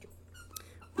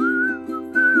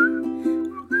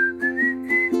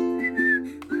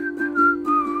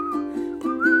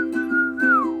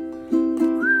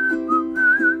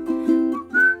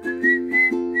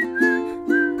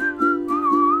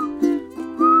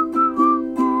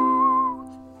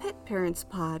Parents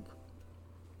Pod.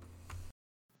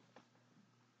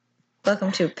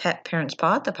 Welcome to Pet Parents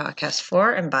Pod, the podcast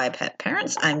for and by pet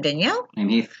parents. I'm Danielle. I'm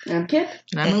Heath. I'm Kip.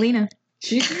 And I'm Alina.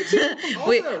 She's here too.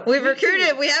 We've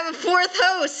recruited. We have a fourth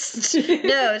host.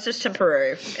 No, it's just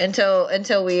temporary until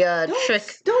we trick.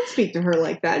 Don't speak to her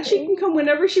like that. She can come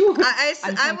whenever she wants.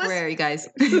 I'm temporary, guys.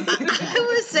 I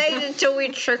was saying until we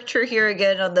tricked her here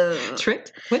again on the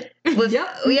Tricked? What?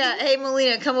 Yeah. Hey,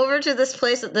 Melina, come over to this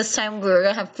place at this time. We're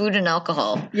gonna have food and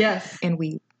alcohol. Yes. And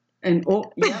weed. And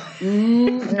yeah.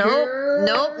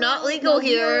 Nope, not legal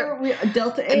here.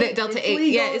 Delta 8. Delta it's 8.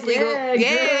 Legal. Yeah, it's legal.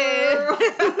 Yeah.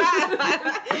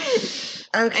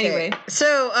 Okay. Anyway.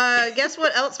 So, guess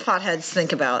what else potheads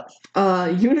think about?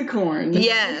 Unicorn.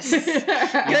 Yes. Good Good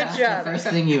job. The first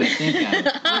thing you would think of.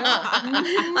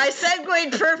 I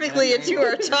segued perfectly into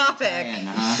our topic.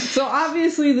 So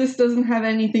obviously this doesn't have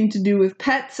anything to do with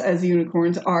pets, as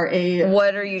unicorns are a...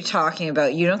 What are you talking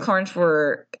about? Unicorns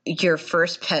were your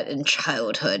first pet in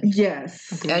childhood.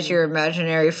 Yes. As your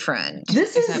imaginary friend.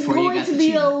 This Except is for you going got to the be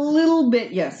cheetah. a little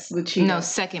bit... Yes, the cheetah. No,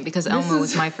 second, because Elmo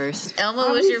was my first.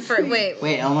 Elmo was your first. Wait,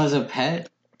 Wait, Elmo's a pet?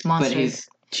 Monster. But he's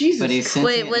Jesus.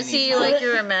 wait. Was he like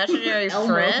your imaginary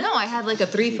Elmo. friend? No, I had like a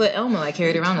 3-foot Elmo I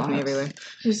carried around with me everywhere.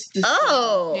 Just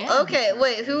Oh, Yeah. okay.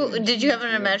 Wait, who did you have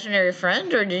an imaginary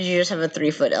friend, or did you just have a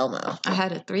 3-foot Elmo? I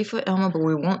had a 3-foot Elmo, but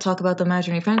we won't talk about the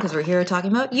imaginary friend because we're here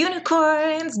talking about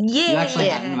unicorns. Yeah. You actually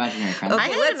had an imaginary friend. I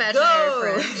had an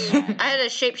imaginary friend. I had a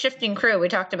shape-shifting crow. We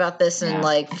talked about this in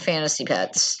like fantasy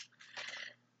pets.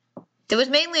 It was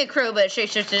mainly a crow, but it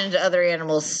shape-shifted into other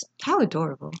animals. How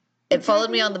adorable. It followed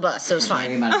me on the bus, so it was Very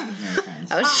fine. imaginary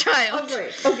friends. I was a child. Oh,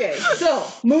 great. Okay, so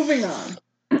moving on.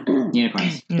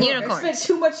 Unicorns. Look, I Unicorns. spent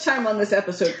too much time on this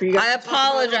episode for you guys. I to talk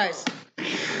about apologize.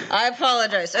 I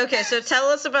apologize. Okay, so tell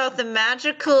us about the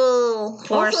magical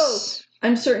horse. Also,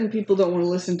 I'm certain people don't want to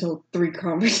listen to 3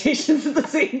 conversations at the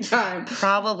same time.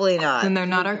 Probably not. And they're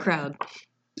not our crowd.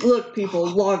 Look, people,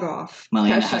 log off.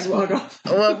 Melina Hashtag has log off.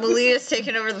 Well, Melina's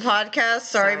taking over the podcast.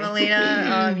 Sorry,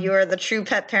 Melina. You are the true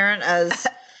pet parent, as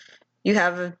you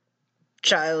have a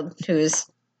child who is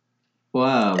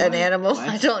Whoa. an animal. What?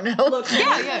 I don't know. Look,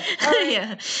 Yeah.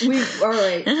 yeah. All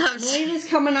right. I'm s- Melina's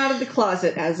coming out of the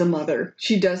closet as a mother.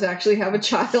 She does actually have a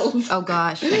child. Oh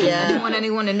gosh. Yeah. I didn't want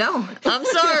anyone to know. I'm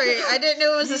sorry. I didn't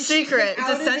know it was a secret. Out It's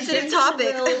a of the sensitive gate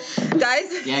topic. will.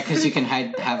 Guys, Yeah, because you can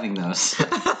hide having those.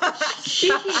 she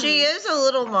is a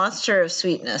little monster of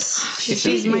sweetness.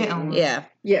 She's my own. Yeah.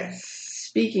 Yes.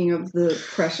 Speaking of the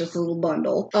precious little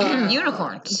bundle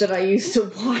Unicorns. that I used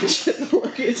to watch at the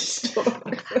luggage store.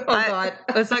 Oh god.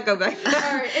 Let's not go back. All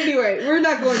right. Anyway, we're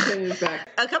not going 10 years back.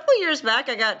 A couple years back,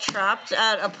 I got trapped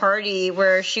at a party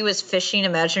where she was fishing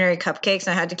imaginary cupcakes,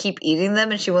 and I had to keep eating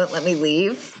them, and she wouldn't let me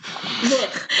leave.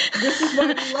 Look, this is why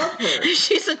we love her.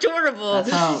 She's adorable. That's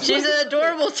how- She's an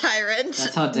adorable tyrant.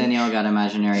 That's how Danielle got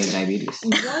imaginary diabetes.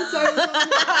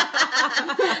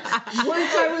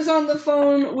 Once I was on the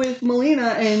phone with Melina,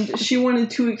 and she wanted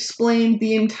to explain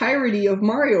the entirety of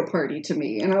Mario Party to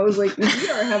me, and I was like, we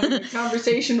are having a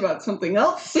conversation about something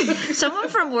else. Someone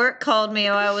from work called me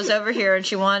while I was over here, and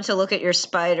she wanted to look at your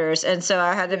spiders, and so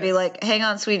I had to be like, hang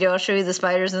on, sweetie, I'll show you the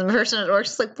spiders. And the person at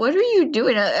work's like, what are you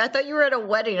doing? I thought you were at a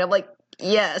wedding. I'm like,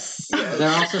 yes. There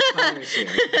are also spiders here.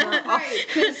 Right,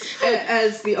 'cause,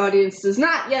 as the audience does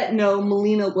not yet know,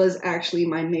 Melina was actually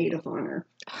my maid of honor.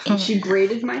 And she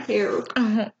braided my hair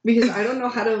because I don't know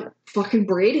how to fucking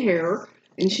braid hair,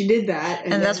 and she did that.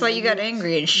 And that's why you got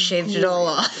angry and shaved it all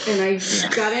off. And I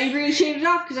got angry and shaved it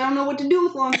off because I don't know what to do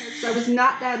with long hair because I was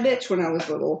not that bitch when I was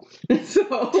little.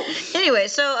 So Anyway,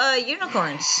 so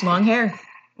unicorns. Long hair.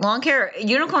 Long hair.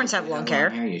 Unicorns have long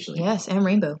hair. Usually. Yes, and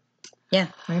rainbow. Yeah.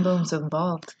 Rainbow is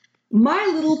involved.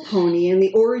 My Little Pony and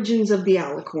the Origins of the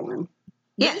Alicorn.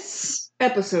 Yes.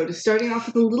 Episode is starting off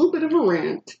with a little bit of a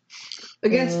rant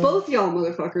against both y'all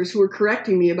motherfuckers who are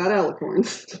correcting me about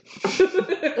alicorns.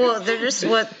 Well, they're just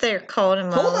what they're called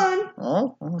in Hold on.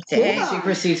 Oh, okay. Hold on. She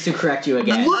proceeds to correct you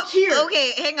again. Look here.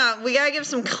 Okay, hang on. We gotta give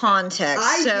some context.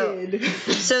 I did.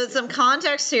 So some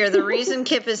context here. The reason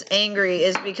Kip is angry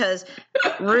is because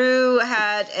Rue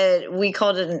had we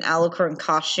called it an alicorn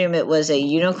costume. It was a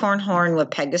unicorn horn with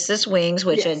Pegasus wings,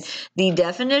 which in the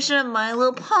definition of My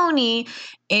Little Pony,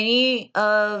 any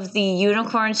of the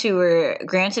unicorns who were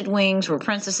granted wings were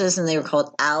princesses, and they were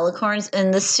called alicorns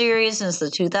in the series, since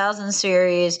the 2000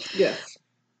 series. Yes.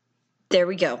 There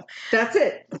we go. That's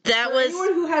it. That For was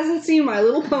anyone who hasn't seen My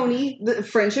Little Pony,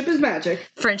 Friendship is Magic,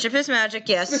 Friendship is Magic,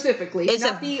 yes. specifically, It's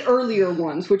not the earlier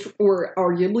ones, which were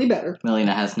arguably better.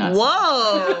 Melina has not.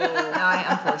 Whoa. No, I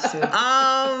am forced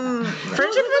to.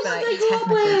 Friendship is But I They grew up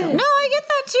technically with. don't. No, I get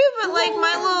that too, but like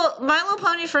My Little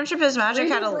Pony Friendship is Magic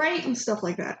had Rainbow a Bright and stuff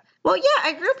like that. well, yeah,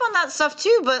 I grew up on that stuff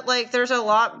too, but like there's a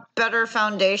lot better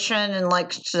foundation and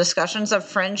like discussions of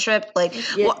friendship. Like,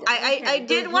 well, I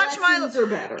did The watch lessons are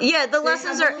better. yeah, the They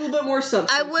lessons have are. a little bit more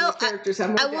substance. I will- The characters have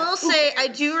more I will depth. Who say I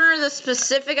cares? do remember the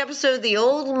specific episode of the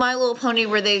old My Little Pony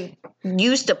where they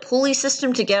used a pulley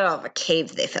system to get out of a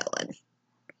cave they fell in.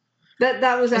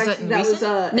 That was that actually that was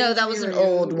recent? No, that was an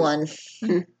old one.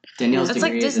 Danielle's That's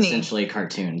degree like is Disney. essentially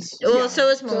cartoons. Well, Yeah. so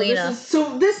is So Melina.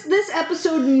 this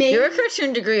episode may You're a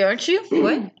cartoon degree, aren't you?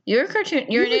 What? You're a cartoon.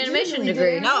 You're an You animation legitimately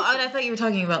degree. did. No, I thought you were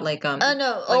talking about like No,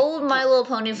 like- old My Little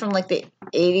Pony from like the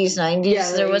 80s, 90s.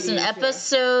 Yeah, the There was an 80s, yeah.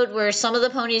 episode where some of the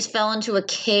ponies fell into a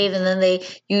cave and then they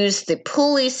used the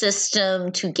pulley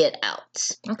system to get out.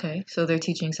 Okay, so they're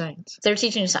teaching science. They're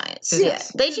teaching science.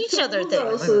 Yes. Yeah. They teach to other little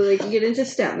girls things. so they can get into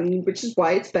STEM, which is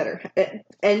why it's better.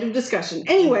 End of discussion.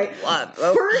 Anyway, Oh,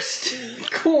 first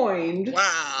coined.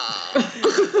 wow. I'm,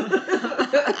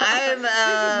 This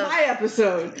is my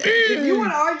episode. If you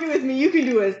want to argue with me, you can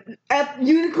do it at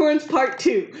Unicorns Part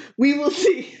 2. We will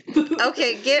see.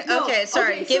 Okay, No,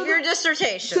 sorry. okay, Give so your the-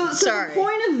 dissertation. So sorry. the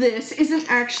point of this isn't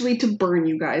actually to burn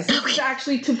you guys. It's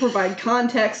actually to provide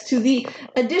context to the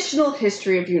additional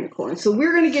history of unicorns. So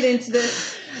we're going to get into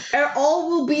this. All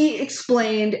will be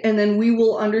explained, and then we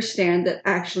will understand that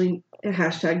actually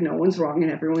hashtag no one's wrong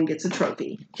and everyone gets a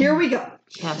trophy. Here we go.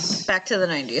 Yes. Back to the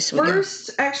 90s. We go. First,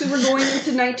 actually, we're going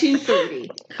into 1930.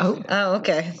 Oh. Oh,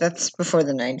 okay. That's before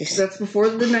the 90s. That's before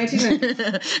the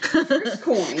 1990s. First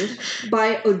coined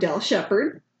by Odell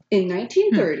Shepard in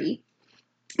 1930.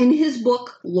 In his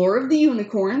book Lore of the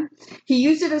Unicorn, he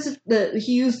used it as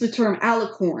he used the term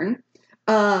alicorn.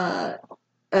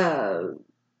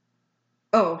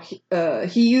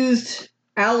 He used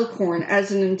alicorn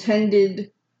as an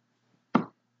intended.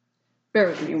 Bear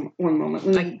with me one moment.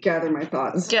 Let me gather my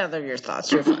thoughts. Gather your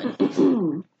thoughts. You're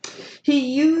fine.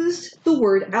 He used the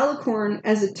word alicorn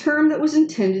as a term that was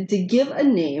intended to give a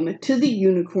name to the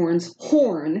unicorn's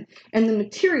horn and the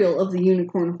material of the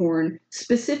unicorn horn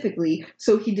specifically,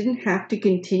 so he didn't have to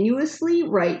continuously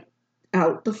write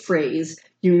out the phrase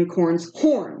unicorn's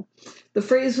horn. The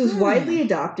phrase was widely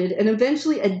adopted and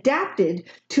eventually adapted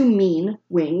to mean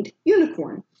winged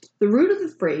unicorn. The root of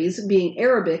the phrase being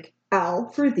Arabic al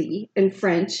for thee, and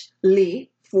French le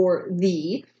for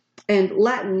thee, and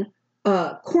Latin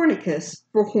cornicus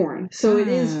for horn. So it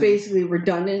is basically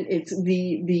redundant. It's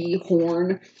the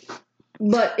horn.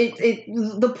 But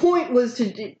the point was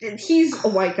he's a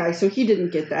white guy, so he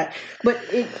didn't get that. But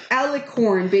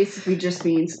alicorn basically just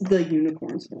means the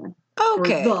unicorn's horn.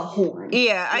 Okay. Or the horn.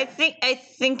 Yeah, I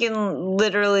think in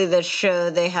literally the show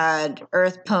they had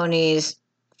Earth ponies,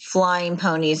 flying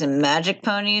ponies, and magic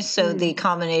ponies. So the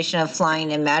combination of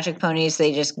flying and magic ponies,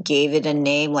 they just gave it a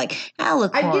name like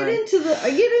alicorn. I get into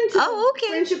Oh, okay.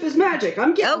 Friendship is Magic.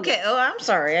 I'm getting Okay. it. Oh, I'm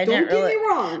sorry. I Don't didn't get realize. me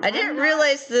wrong. I didn't I'm not-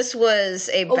 realize this was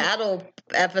a battle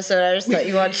episode. I just thought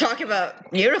you wanted to talk about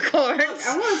unicorns.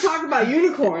 I want to talk about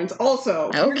unicorns also.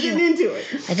 We're Okay. getting into it.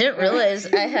 I didn't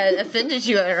realize I had offended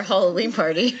you at our Halloween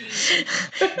party.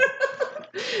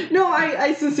 No,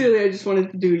 I sincerely, I just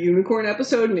wanted to do a unicorn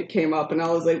episode, and it came up, and I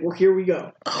was like, well, here we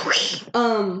go.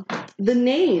 Okay. The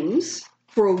names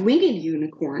for a winged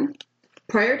unicorn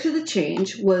prior to the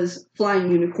change was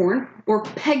flying unicorn or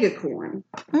pegacorn.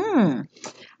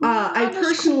 I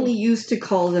personally used to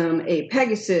call them a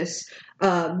Pegasus,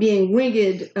 being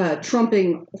winged,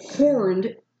 trumping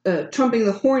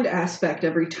the horned aspect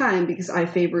every time because I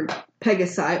favored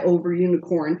Pegasi over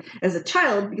unicorn as a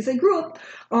child because I grew up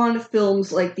on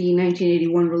films like the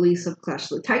 1981 release of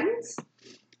Clash of the Titans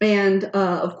and,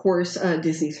 of course,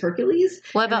 Disney's Hercules.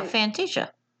 What about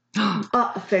Fantasia?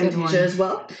 Fantasia as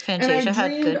well. Fantasia And I had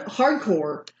dreamed good.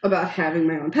 hardcore about having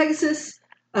my own Pegasus.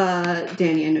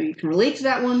 Danny, I know you can relate to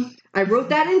that one. I wrote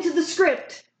that into the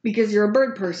script because you're a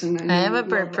bird person. I am a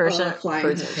bird person. Flying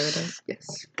Birds of horse. paradise.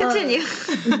 Yes.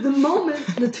 Continue. The moment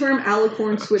the term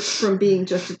alicorn switched from being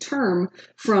just a term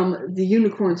from the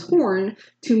unicorn's horn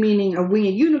to meaning a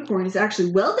winged unicorn is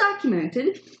actually well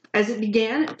documented as it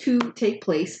began to take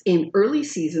place in early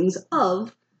seasons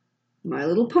of My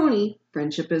Little Pony,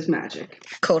 Friendship is Magic.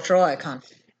 Cultural icon.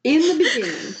 In the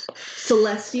beginning,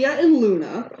 Celestia and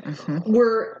Luna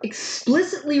were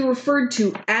explicitly referred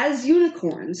to as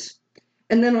unicorns.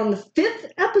 And then on the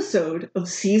 5th episode of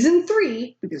season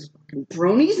 3, because fucking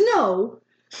bronies know,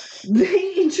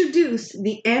 they introduced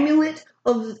the amulet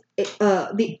of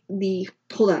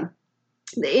hold on.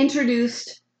 They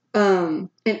introduced an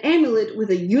amulet with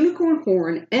a unicorn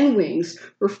horn and wings,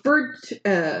 referred to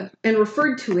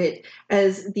it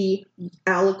as the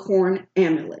Alicorn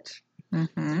amulet.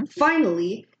 Mm-hmm.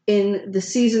 Finally, in the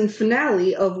season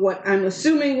finale of what I'm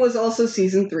assuming was also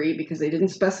season 3, because they didn't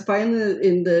specify in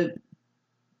the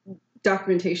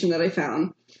documentation that I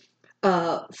found,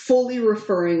 fully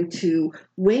referring to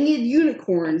winged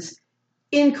unicorns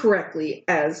incorrectly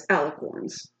as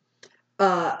alicorns.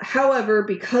 However,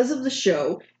 because of the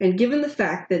show, and given the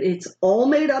fact that it's all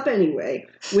made up anyway,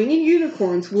 winged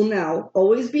unicorns will now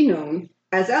always be known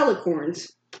as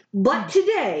alicorns. But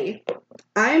today,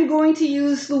 I am going to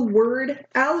use the word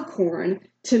alicorn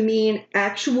to mean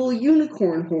actual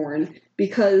unicorn horn,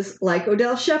 because, like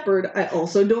Odell Shepherd, I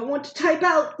also don't want to type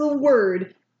out the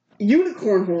word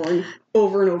unicorn horn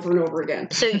over and over and over again.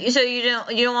 So you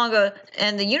don't want to go,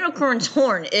 and the unicorn's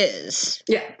horn is.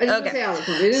 Yeah, I just want to say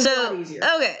alicorn. It is a lot easier.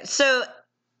 Okay, so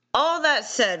all that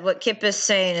said, what Kip is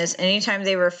saying is anytime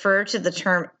they refer to the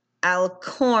term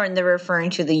alicorn, they're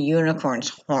referring to the unicorn's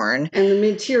horn. And the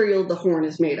material the horn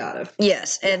is made out of.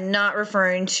 Yes, and not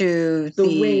referring to the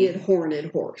winged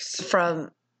horned horse.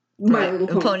 From My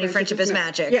Little Pony Friendship is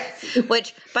Magic. Yes.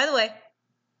 Which, by the way,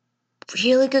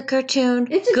 really good cartoon.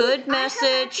 It's a good message. I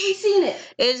have actually seen it.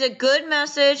 It is a good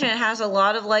message, and it has a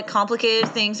lot of like complicated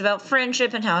things about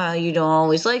friendship and how you don't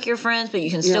always like your friends, but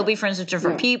you can still be friends with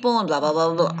different people and blah blah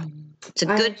blah blah. It's a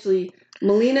good. Actually,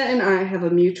 Melina and I have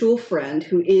a mutual friend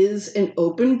who is an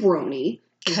open brony.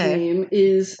 His name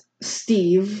is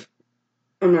Steve.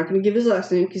 I'm not going to give his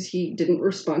last name because he didn't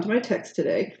respond to my text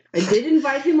today. I did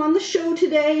invite him on the show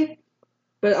today,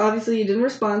 but obviously he didn't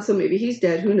respond, so maybe he's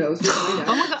dead. Who knows? We'll find out.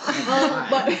 Oh my god.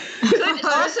 But Could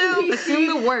also assume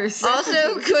the worst.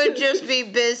 Also could just be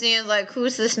busy and like,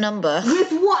 who's this number?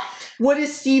 with what? What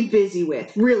is Steve busy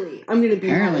with? Really? I'm going to be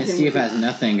Apparently, honest Steve with has you.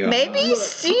 nothing going Maybe on. Look,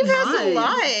 Steve has a nice.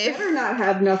 life. Better not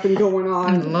have nothing going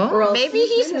on. No. Or else Maybe Steve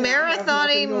he's and I have nothing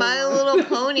marathoning going My on. Little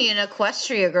Pony and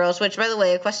Equestria Girls, which, by the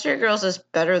way, Equestria Girls is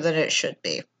better than it should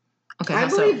be. Okay, I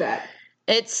so believe that.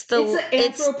 It's It's an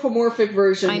anthropomorphic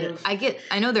version of...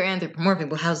 I know they're anthropomorphic,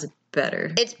 but how's it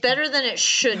better? It's better than it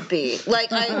should be.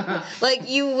 Like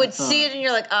you would see it and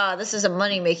you're like, this is a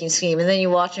money making scheme, and then you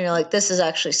watch and you're like, this is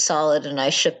actually solid, and I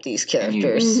ship these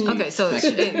characters. Mhm. Okay, so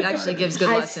it actually gives good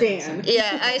I lessons. stand.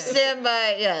 Yeah, I stand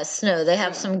by. Yes, no, they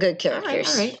have some good All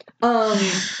characters. right.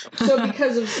 So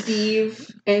because of Steve,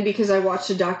 and because I watched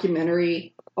a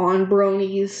documentary on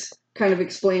bronies, kind of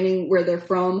explaining where they're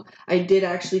from, I did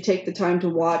actually take the time to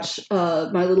watch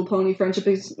My Little Pony Friendship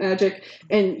is Magic,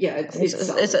 and yeah, it's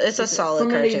solid. It's a solid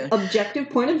From cartoon. an objective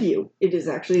point of view, it is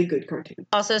actually a good cartoon.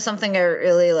 Also, something I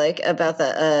really like about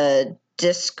the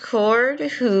Discord,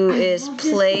 who is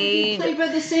played by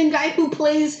the same guy who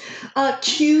plays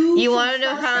Q. You from want to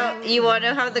know Star how? Trek. You want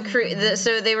to know how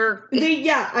so they were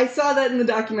Yeah, I saw that in the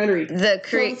documentary. Tell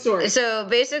the story. So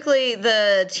basically,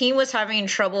 the team was having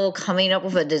trouble coming up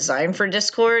with a design for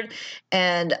Discord,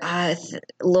 and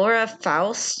Laura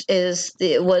Faust was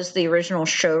the original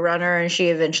showrunner, and she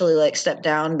eventually like stepped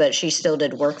down, but she still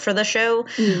did work for the show.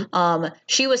 Mm.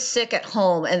 She was sick at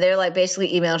home, and they're like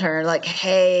basically emailed her like,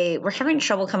 "Hey, we're having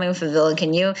trouble coming with a villain.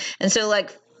 Can you?" And so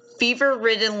like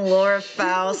fever-ridden Laura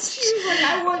Faust. She was like,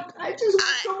 I just want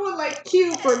someone like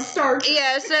Q from Star Trek.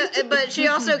 Yeah, but she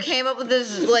also came up with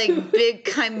this like big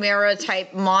chimera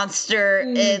type monster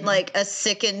in like a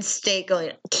sickened state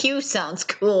going, Q sounds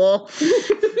cool.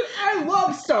 I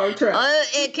love Star Trek.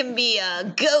 It can be a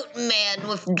goat man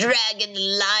with dragon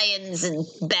lions and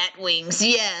bat wings.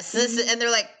 Yes. And they're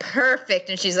like,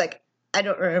 perfect. And she's like, I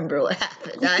don't remember what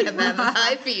happened. I am having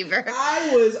high fever.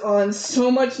 I was on so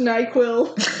much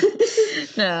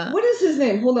NyQuil. No. What is his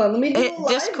name? Hold on, let me do a live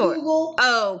Discord. Google.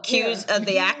 Oh, Q's Yeah.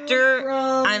 the actor.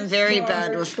 From I'm very Star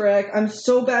bad with. Trek. I'm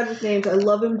so bad with names. I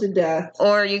love him to death.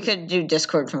 Or you could do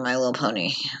Discord from My Little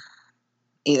Pony.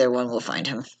 Either one will find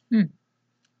him.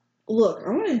 Look,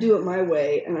 I'm going to do it my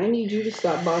way, and I need you to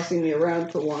stop bossing me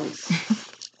around for once.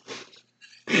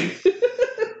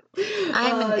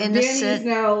 I'm an Danny is innocent.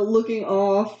 now looking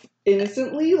off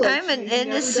innocentely. Like I'm an she's never done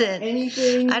innocent.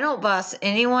 anything. I don't boss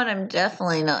anyone. I'm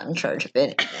definitely not in charge of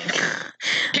anything.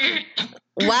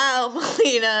 Wow,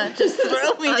 Melina, just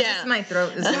throw me Just down. my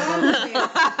throat is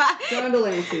John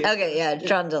Delancey. Okay, yeah,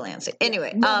 John Delancey.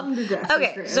 Anyway, Love him to death. He's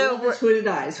okay, great. I so love his Hooded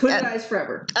Eyes. Hooded Eyes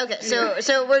forever. okay,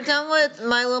 so we're done with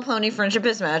My Little Pony Friendship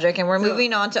is Magic, and we're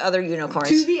moving on to other unicorns.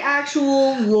 To the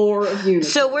actual lore of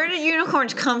unicorns. So where did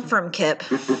unicorns come from, Kip?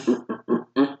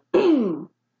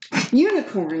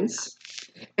 Unicorns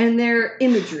and their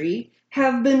imagery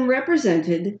have been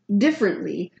represented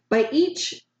differently by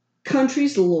each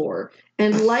country's lore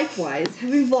and likewise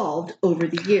have evolved over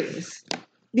the years.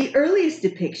 The earliest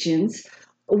depictions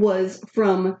was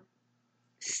from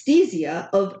Stesia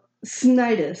of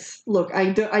Cnidus. Look,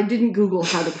 I didn't Google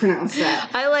how to pronounce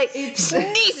that. I like It's-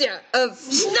 Sneezer of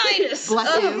Sinus.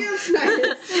 Bless you.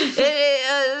 Stesia of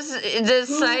Cnidus.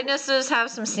 Does sinuses have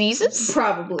some sneezes?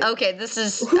 Probably. Okay, this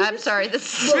is. Who- I'm sorry.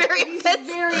 This is Look, very he's a offensive.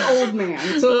 very old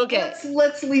man, so Okay.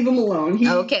 let's leave him alone.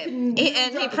 Okay, and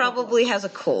he probably has a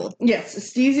cold. yes,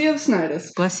 Stesia of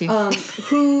Cnidus. Bless you.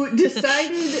 Who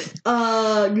decided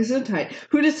Gesundheit,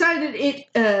 who decided it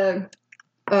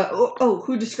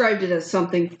who described it as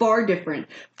something far different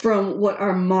from what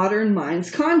our modern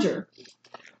minds conjure.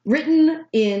 Written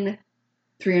in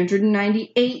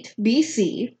 398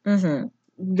 BC, Mm-hmm.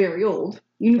 very old.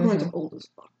 Unicorns are old as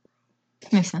fuck.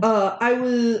 Makes sense. I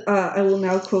will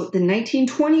now quote the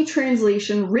 1920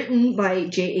 translation written by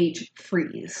J.H.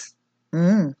 Fries.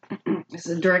 Mm. It's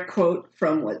a direct quote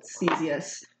from what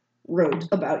Ctesias wrote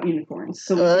about unicorns.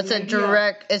 So Well, we it's can a idea-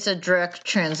 direct. It's a direct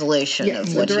translation Yes,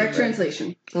 of a what he direct wrote.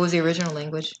 translation. What was the original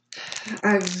language?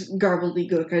 I was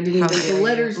gobbledygook. I didn't How even. dare The you.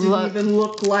 letters didn't Look. even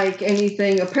look like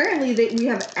anything. Apparently, we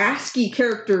have ASCII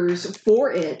characters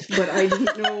for it, but I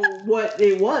didn't know what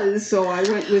it was, so I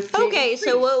went with. Okay,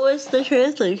 so what was the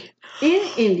translation? In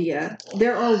India,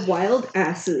 there are wild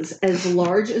asses as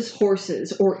large as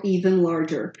horses or even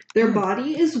larger. Their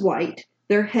body is white,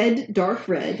 their head dark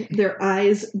red, their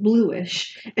eyes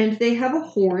bluish, and they have a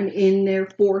horn in their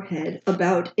forehead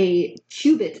about a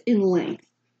cubit in length.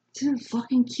 10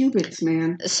 fucking cubits,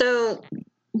 man. So,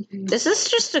 is this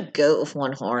just a goat with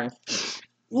one horn?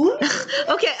 What?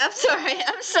 Okay, I'm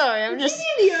sorry. I'm just In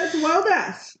India, it's wild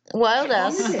ass. wild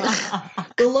ass.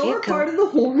 The lower Echo. part of the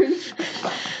horn,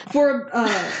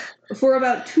 for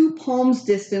about 2 palms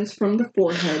distance from the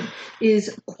forehead,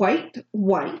 is quite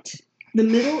white. The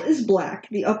middle is black.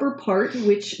 The upper part,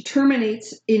 which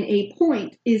terminates in a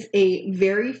point, is a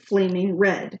very flaming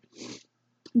red.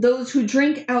 Those who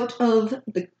drink out of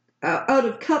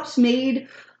cups made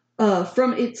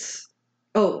from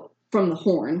the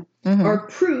horn Mhm. are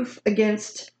proof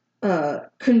against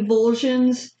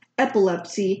convulsions,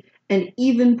 epilepsy, and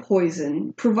even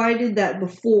poison, provided that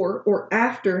before or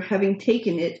after having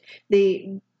taken it,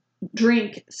 they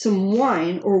drink some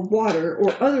wine or water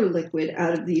or other liquid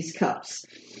out of these cups.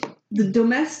 The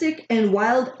domestic and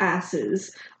wild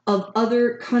asses of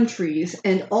other countries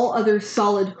and all other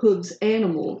solid-hoofed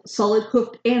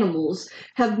animals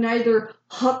have neither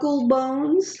huckle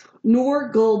bones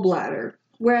nor gallbladder,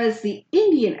 whereas the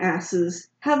Indian asses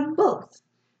have both.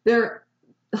 Their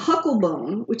huckle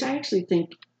bone, which I actually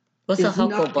think What's a is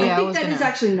knuckle- huckle bone? Yeah, I I think was that is gonna-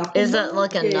 actually knuckle. Is that bone.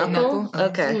 like a Yeah, knuckle? knuckle.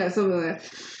 Okay. Yeah, something like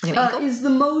Like an that. ankle? Is the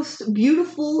most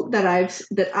beautiful that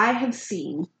I have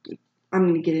seen. I'm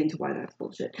going to get into why that's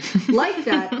bullshit. Like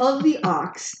that of the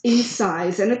ox in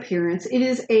size and appearance, it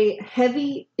is as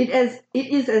heavy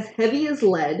as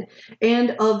lead,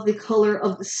 and of the color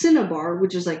of the cinnabar,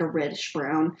 which is like a reddish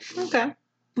brown, Okay.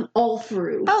 all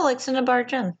through. Oh, like Cinnabar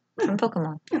Gem from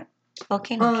Pokemon. Yeah.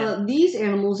 Volcano Gem. These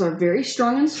animals are very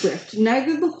strong and swift.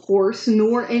 Neither the horse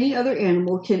nor any other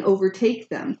animal can overtake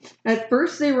them. At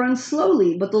first they run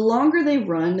slowly, but the longer they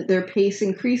run, their pace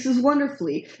increases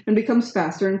wonderfully and becomes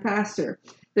faster and faster.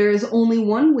 There is only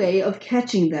one way of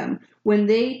catching them. When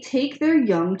they take their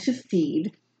young to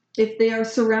feed, if they are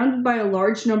surrounded by a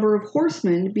large number of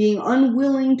horsemen, being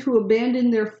unwilling to abandon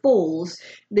their foals,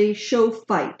 they show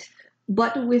fight.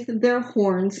 But with their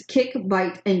horns kick,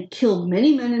 bite, and kill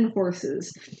many men and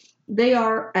horses. They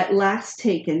are at last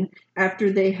taken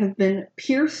after they have been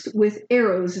pierced with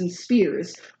arrows and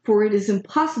spears, for it is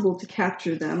impossible to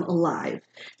capture them alive.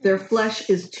 Their flesh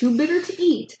is too bitter to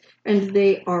eat, and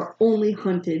they are only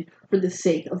hunted for the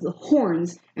sake of the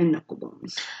horns and knuckle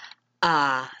bones.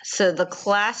 So the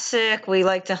classic, we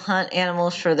like to hunt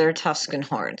animals for their Tuscan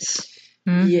horns.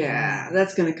 Hmm? Yeah,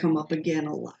 that's going to come up again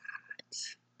a lot.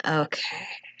 Okay.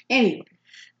 Anyway,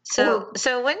 So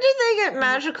when did they get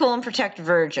magical and protect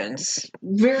virgins?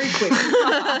 very quickly.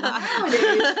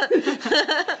 Nowadays,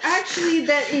 actually,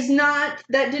 that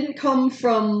didn't come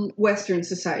from Western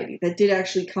society. That did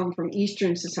actually come from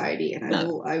Eastern society, and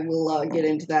I will get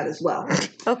into that as well.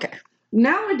 Okay.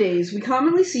 Nowadays, we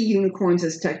commonly see unicorns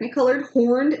as technicolored,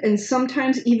 horned, and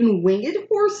sometimes even winged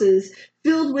horses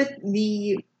filled with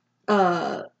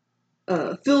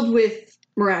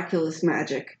miraculous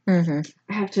magic. Mm-hmm.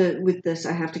 I have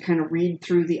to kind of read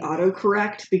through the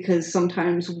autocorrect because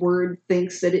sometimes Word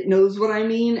thinks that it knows what I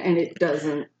mean and it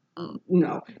doesn't.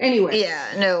 no. Anyway. Yeah,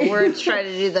 no, words try to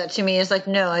do that to me. It's like,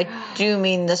 no, I do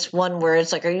mean this one word.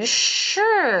 It's like, are you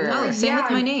sure? No, same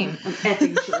with my name. I'm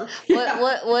effing sure.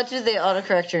 What do they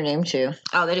autocorrect your name to?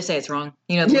 Oh, they just say it's wrong.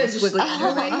 You know, the Yeah, little just- squiggly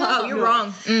under, right? Oh, Oh, you're no.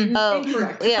 wrong. Oh,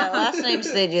 Incorrect. yeah, last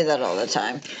names, they do that all the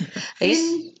time.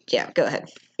 Yeah, go ahead.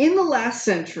 In the last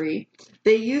century,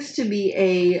 they used to be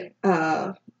a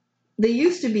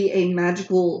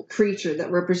magical creature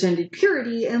that represented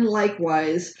purity and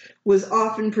likewise was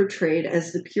often portrayed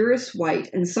as the purest white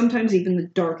and sometimes even the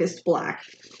darkest black.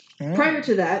 Prior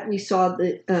to that, we saw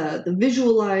we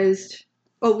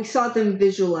saw them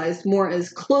visualized more as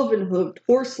cloven-hoofed,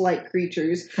 horse-like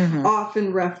creatures, Mhm.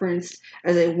 often referenced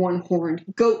as a one-horned,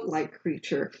 goat-like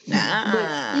creature.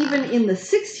 Ah. But even in the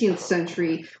 16th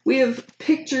century, we have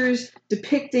pictures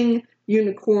depicting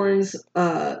unicorns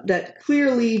that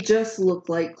clearly just look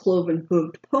like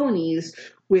cloven-hoofed ponies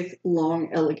with long,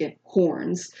 elegant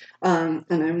horns. And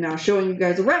I'm now showing you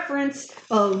guys a reference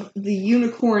of The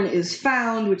Unicorn is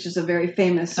Found, which is a very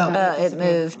famous... It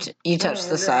moved. You touched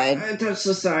the side. I touched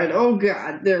the side. Oh,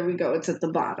 God. There we go. It's at the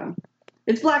bottom.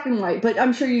 It's black and white, but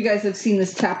I'm sure you guys have seen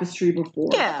this tapestry before.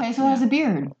 Yeah. Okay, so it has a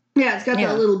beard. Yeah, it's got Yeah.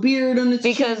 that little beard on its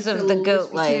Because chin, of that the little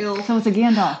goat, wispy like- tail. So it's a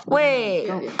Gandalf. Wait,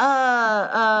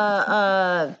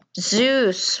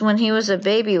 Zeus, when he was a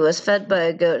baby, was fed by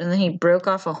a goat, and then he broke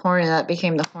off a horn, and that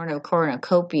became the horn of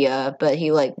cornucopia. But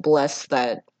he blessed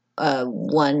that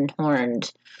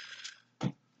one-horned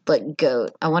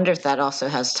goat. I wonder if that also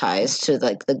has ties to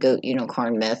the goat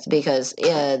unicorn myth, because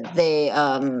they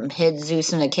hid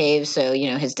Zeus in a cave, so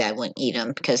his dad wouldn't eat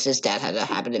him because his dad had a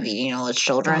habit of eating all his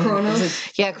children.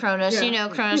 Kronos? Yeah, Kronos. Yeah.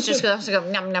 Kronos just goes to go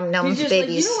nom nom nom He's just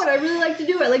babies. like, you know what I really like to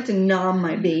do? I like to nom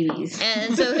my babies.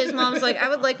 And so his mom's like, I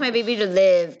would like my baby to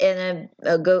live. And then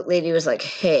a goat lady was like,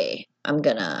 hey, I'm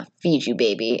gonna feed you,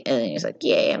 baby. And then he's like,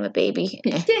 yay, I'm a baby.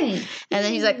 And Dang.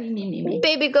 then he's like,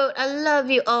 baby goat, I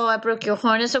love you. Oh, I broke your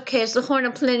horn. It's okay. It's the horn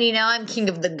of plenty now. I'm king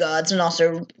of the gods and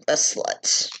also a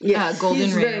slut. Yeah, Golden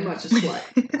he's Ring. very much a slut.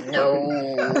 No.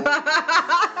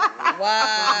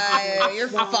 Why? You're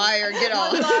fired. Get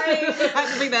off. Sorry, I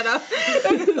had to bring that up.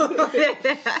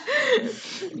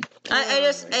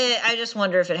 I just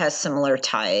wonder if it has similar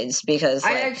ties because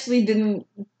I actually didn't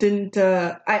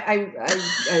no. I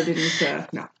didn't.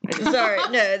 sorry,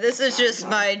 no, this is just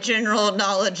my general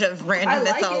knowledge of random I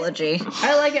like it. mythology.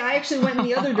 I like it. I actually went in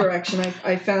the other direction.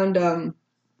 I found I'll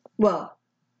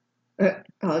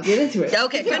get into it.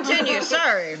 Okay, continue.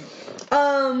 Sorry.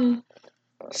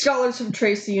 Scholars have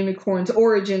traced the unicorn's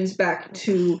origins back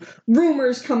to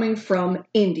rumors coming from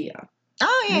India.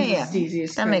 Oh yeah. This is the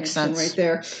easiest That makes connection sense. right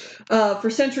there. For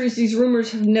centuries, these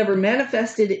rumors have never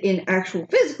manifested in actual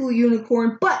physical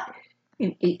unicorn, but in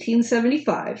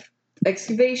 1875, an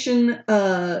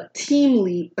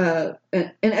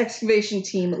excavation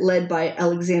team led by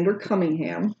Alexander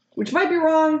Cunningham, which might be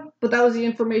wrong, but that was the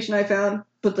information I found,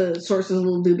 but the source is a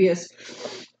little dubious,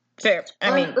 Fair.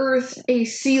 I mean, unearthed a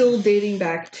seal dating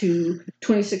back to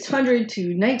 2600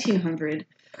 to 1900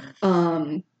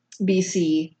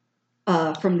 BC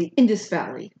from the Indus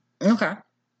Valley. okay.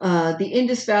 The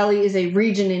Indus Valley is a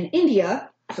region in India,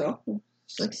 so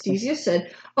just like Ctesias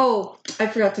said. Oh, I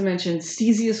forgot to mention,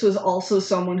 Ctesias was also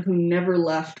someone who never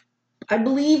left. I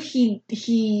believe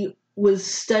he was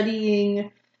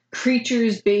studying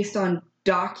creatures based on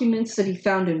documents that he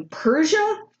found in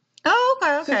Persia. Oh,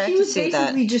 okay. So I he can was see that.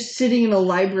 basically just sitting in a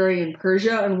library in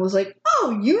Persia and was like,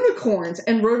 oh, unicorns,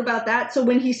 and wrote about that. So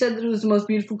when he said that it was the most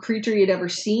beautiful creature he had ever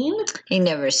seen, He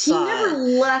never he saw never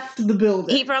it. left the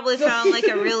building. He probably So found a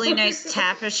really nice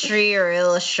tapestry or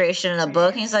illustration in a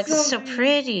book, and he's like, "This is so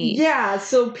pretty." Yeah,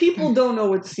 so people don't know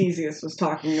what Ctesias was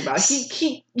talking about.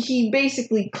 He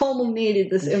basically culminated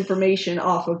this information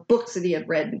off of books that he had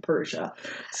read in Persia.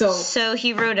 So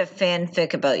he wrote a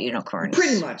fanfic about unicorns.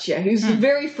 pretty much, yeah. He was the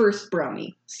very first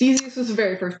brownie. Ctesias was the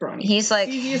very first brownie. He's like,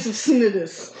 Ctesias of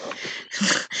Cnidus.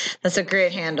 that's a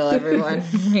great handle, everyone.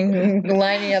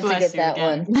 Lining up Bless to get you that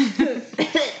again. one.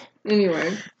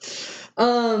 Anyway,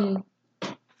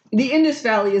 the Indus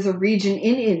Valley is a region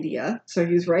in India, so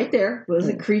he was right there. Was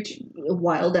a creature, a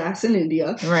wild ass in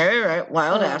India. Right.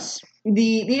 Wild Oh. ass.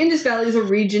 The Indus Valley is a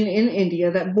region in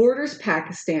India that borders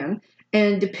Pakistan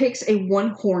and depicts a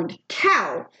one-horned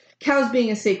cow. Cows being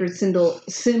a sacred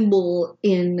symbol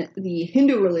in the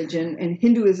Hindu religion, and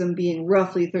Hinduism being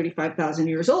roughly 35,000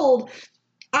 years old.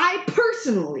 I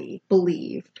personally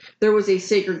believe there was a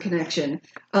sacred connection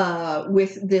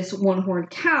with this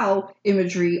one-horned cow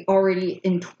imagery already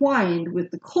entwined with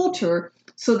the culture,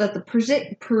 so that the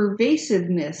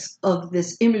pervasiveness of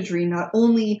this imagery not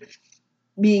only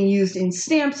being used in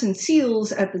stamps and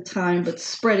seals at the time, but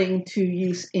spreading to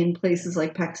use in places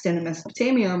like Pakistan and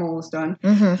Mesopotamia. I'm almost done.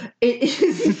 Mm-hmm. It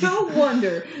is no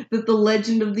wonder that the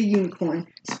legend of the unicorn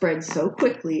spread so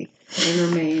quickly and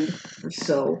remained for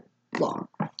so long.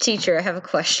 Teacher, I have a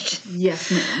question.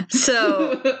 Yes, ma'am.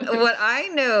 So, what I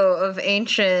know of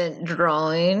ancient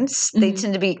drawings, they Mhm.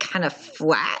 tend to be kind of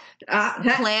flat.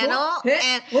 Flannel,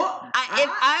 and if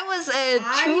I was a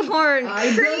two-horned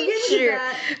creature,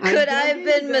 could I have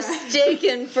been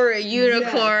mistaken for a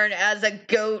unicorn as a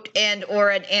goat and or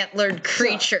an antlered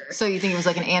creature? So you think it was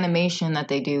like an animation that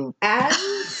they do?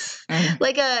 As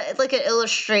Like an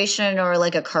illustration or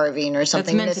like a carving or That's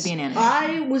something. meant to be an animation.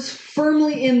 I was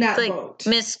firmly in that like boat.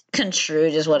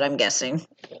 misconstrued is what I'm guessing.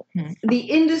 The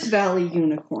Indus Valley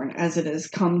unicorn, as it has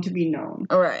come to be known,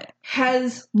 All right.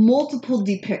 has multiple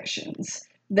depictions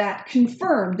that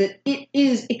confirm that it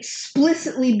is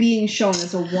explicitly being shown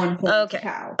as a one-horned Okay.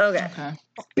 cow. Okay. Okay.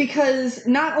 Because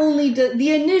not only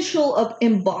the initial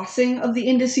embossing of the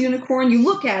Indus unicorn, you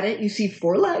look at it, you see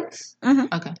 4 legs,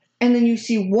 Okay. and then you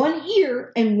see 1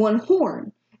 ear and 1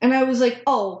 horn. And I was like,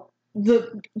 oh,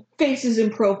 the face is in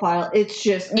profile. It's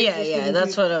just... Yeah,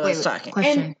 that's what I was Wait, talking.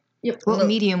 question. And- Yep. What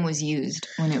medium was used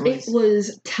when it It was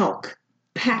was talc.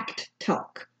 Packed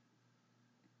talc.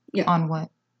 on what?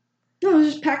 No, it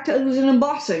was just packed. It was an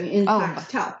embossing in Oh,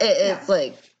 packed talc. It's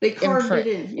like They carved imprint-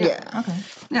 it in. yeah.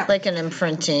 Okay. like an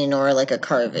imprinting or like a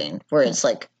carving where it's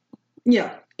like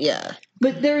Yeah. yeah.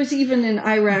 But there was even in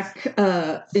Iraq,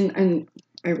 in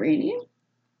Iranian?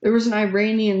 There was an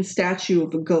Iranian statue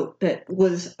of a goat that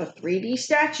was a 3D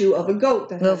statue of a goat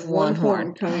that With had one one horn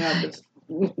horn. coming out of its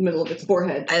middle of its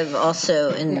forehead. I've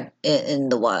also in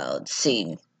the wild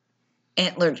seen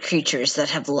antlered creatures that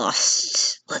have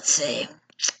lost, let's say,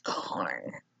 a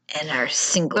horn and are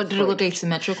single. But did it look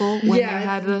asymmetrical when they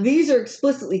had the? these are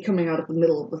explicitly coming out of the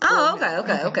middle of the Oh,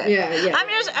 forehead. okay. Yeah.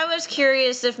 I was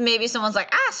curious if maybe someone's like,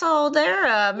 I saw there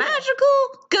a magical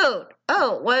goat.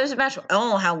 Oh, why is it magical?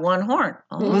 Oh, how one horn.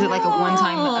 Oh. Was it like a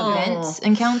one-time event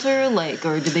encounter, like,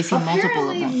 or did they see multiple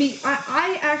of them? Apparently,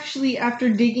 I actually, after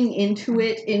digging into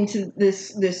it, into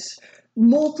this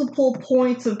multiple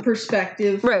points of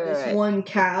perspective for this one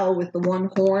cow with the one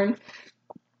horn,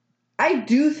 I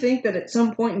do think that at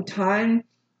some point in time,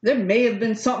 there may have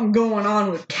been something going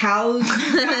on with cows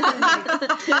back in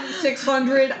like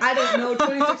 2600. I don't know,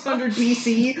 2600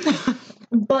 BC.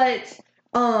 But,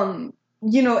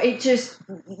 it just,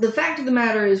 the fact of the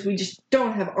matter is we just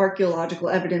don't have archaeological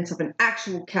evidence of an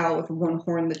actual cow with one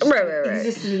horn that just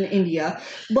existed in India.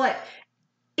 But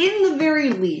in the very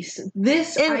least,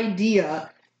 this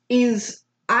idea is,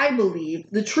 I believe,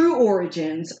 the true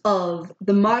origins of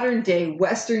the modern day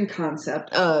Western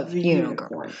concept of the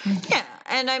unicorn. Yeah,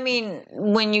 and I mean,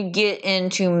 when you get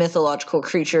into mythological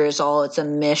creatures, it's a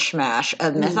mishmash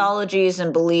of mythologies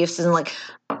and beliefs and like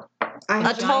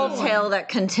a tall tale that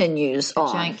continues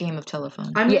on. Giant game of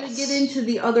telephone. I'm going to get into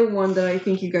the other one that I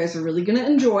think you guys are really going to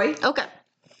enjoy. Okay.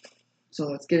 So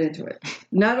let's get into it.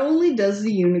 Not only does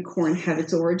the unicorn have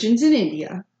its origins in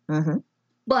India,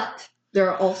 but there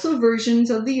are also versions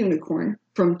of the unicorn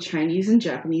from Chinese and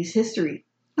Japanese history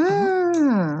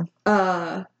that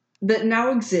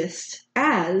now exist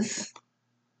as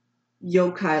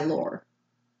yokai lore.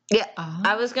 Yeah,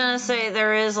 I was gonna say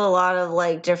there is a lot of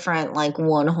like different like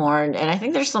one-horned, and I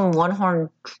think there's some one-horned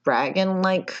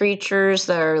dragon-like creatures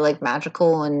that are like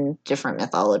magical in different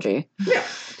mythology.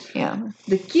 Yeah.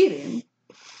 The Kirin,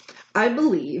 I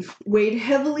believe, weighed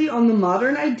heavily on the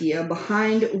modern idea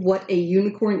behind what a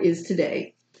unicorn is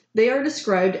today. They are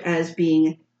described as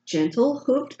being gentle,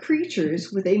 hoofed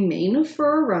creatures with a mane of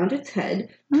fur around its head,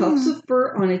 tufts of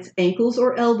fur on its ankles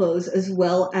or elbows, as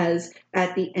well as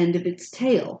at the end of its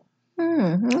tail.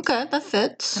 Okay, that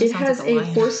fits. It has a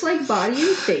horse-like body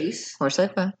and face.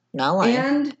 Horse-like, not lying.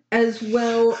 And as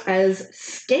well as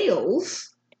scales.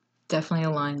 Definitely a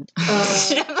lion.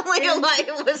 Definitely a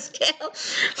lion with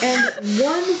scales. And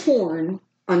one horn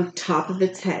on top of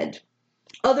its head.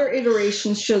 Other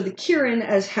iterations show the Kirin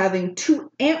as having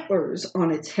 2 antlers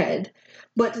on its head,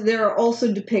 but there are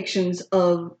also depictions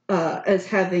of as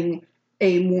having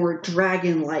a more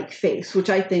dragon-like face, which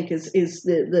I think is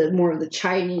the more of the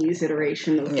Chinese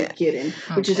iteration of the Kirin,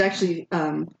 which is actually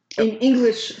in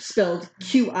English spelled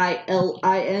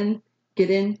Qilin,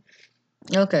 Kirin.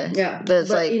 Okay. Yeah, but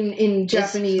it's like in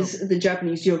Japanese, the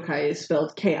Japanese yokai is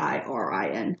spelled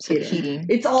Kirin.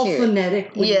 It's all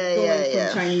phonetic. When going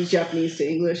from Chinese, Japanese to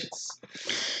English.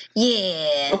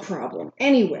 It's a problem.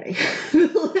 Anyway,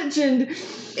 the legend.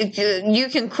 You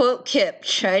can quote Kip,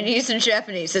 Chinese and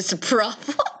Japanese. It's a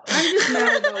problem. I'm just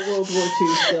mad about World War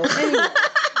II still. Anyway,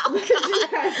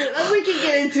 Legend has it. We can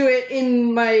get into it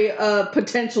in my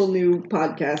potential new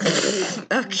podcast that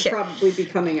will Okay. probably be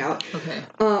coming out. Okay.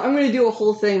 I'm going to do a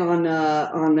whole thing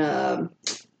on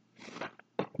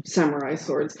samurai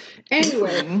swords.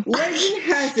 Anyway, legend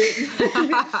has it.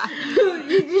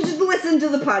 you should listen to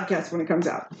the podcast when it comes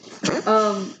out.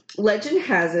 Legend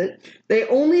has it they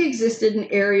only existed in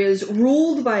areas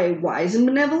ruled by a wise and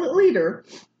benevolent leader,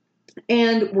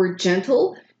 and were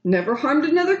gentle, never harmed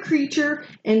another creature,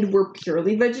 and were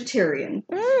purely vegetarian.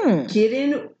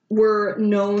 Kirin were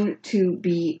known to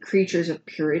be creatures of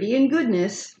purity and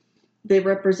goodness. They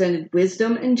represented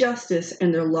wisdom and justice,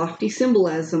 and their lofty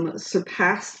symbolism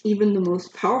surpassed even the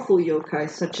most powerful yokai,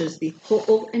 such as the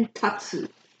Ho'o and Tatsu.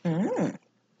 There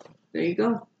you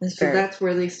go. That's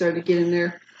where they started getting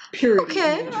their purity.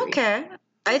 Okay.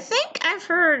 I think I've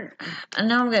heard, and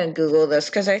now I'm going to Google this,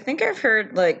 because I think I've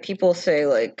heard, like, people say,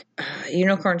 like,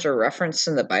 unicorns are referenced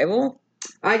in the Bible.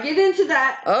 I get into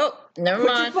that. Oh, never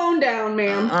Put mind. your phone down,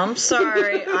 ma'am. I'm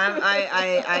sorry.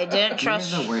 I didn't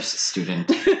trust You're you. the worst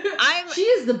student. She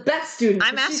is the best student.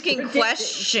 I'm but she's asking predicting.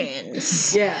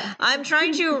 questions. Yeah. I'm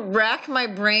trying to rack my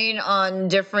brain on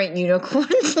different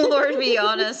unicorns, Lord, to be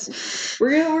honest.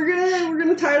 We're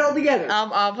gonna tie it all together.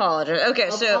 I'll apologize. Okay,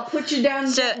 I'll put you down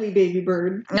so- gently, baby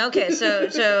bird. Okay,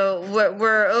 so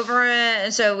we're over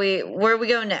it. So where we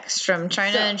go next from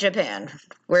China and Japan?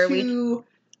 Where we To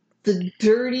the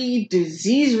dirty,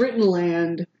 disease-ridden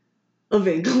land of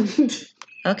England.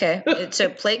 okay? So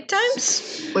plague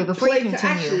times, Wait, before you Plague-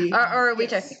 continue. actually, or are we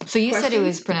yes. talking? So you said it Questions?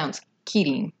 was pronounced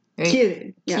Kirin, right?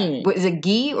 Kirin. Yeah. Kirin. What, is it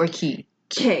Gi or Ki?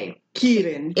 K.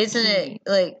 Kirin. Isn't it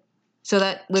like So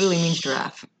that literally means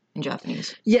giraffe in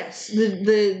Japanese. Yes,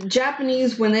 the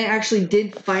Japanese, when they actually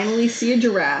did finally see a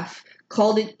giraffe,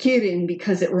 called it Kirin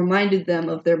because it reminded them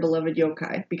of their beloved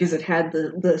yokai. Because it had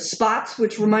the spots,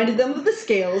 which reminded them of the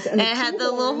scales. And it had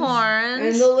the little horns?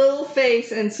 and the little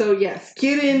face, and so yes,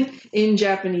 Kirin in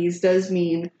Japanese does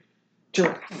mean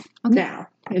giraffe now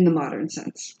in the modern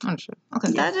sense. Understood.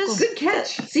 Okay. That is Good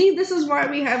catch. See, this is why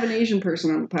we have an Asian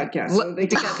person on the podcast. So they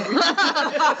can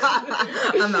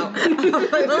I'm out.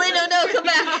 Melina, no, come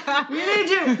back. We need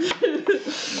you.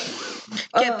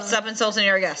 Kip, stop insulting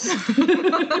your guests. How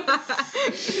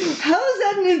is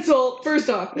that an insult? First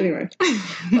off, anyway.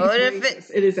 What if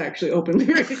it? It is actually openly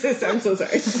racist. I'm so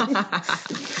sorry.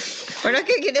 We're not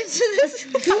gonna get into this.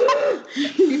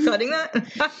 You cutting that?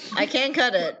 I can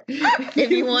cut it if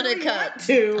you want to cut.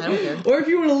 To. I don't care. Or if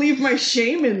you want to leave my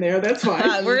shame in there, that's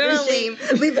fine. We're gonna leave.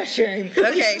 Leave the shame.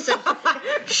 Okay, so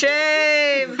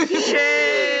shame.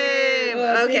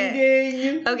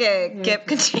 Okay. Okay, Kip,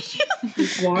 continue.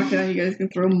 Just walk out. You guys can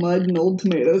throw mud and old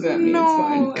tomatoes at me. It's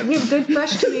fine. we have good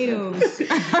fresh tomatoes.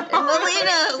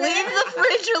 Melina, leave the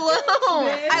fridge alone.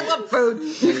 I love food.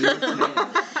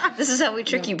 This is how we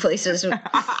trick you places. You're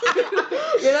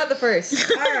not the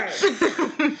first. All right.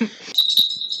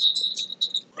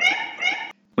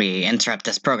 We interrupt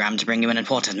this program to bring you an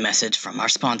important message from our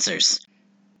sponsors.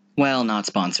 Well, not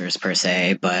sponsors per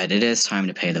se, but it is time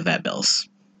to pay the vet bills.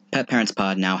 Pet Parents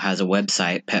Pod now has a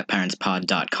website,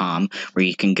 petparentspod.com, where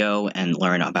you can go and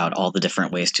learn about all the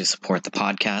different ways to support the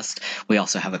podcast. We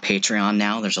also have a Patreon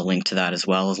now. There's a link to that as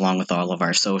well, along with all of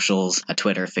our socials,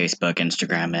 Twitter, Facebook,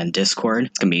 Instagram, and Discord.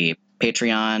 It's going to be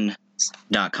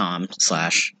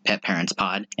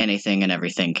patreon.com/petparentspod. Anything and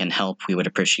everything can help. We would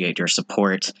appreciate your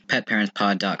support.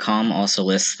 Petparentspod.com also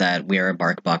lists that we are a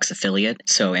BarkBox affiliate,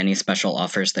 so any special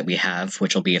offers that we have,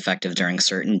 which will be effective during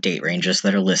certain date ranges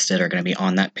that are listed, are going to be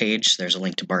on that page. There's a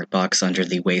link to BarkBox under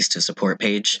the Ways to Support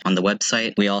page on the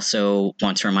website. We also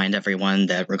want to remind everyone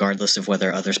that regardless of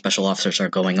whether other special offers are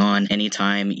going on,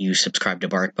 anytime you subscribe to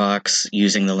BarkBox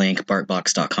using the link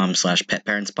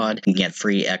barkbox.com/petparentspod, you can get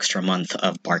free extra month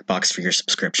of BarkBox for your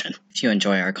subscription. If you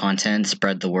enjoy our content,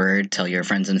 spread the word, tell your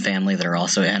friends and family that are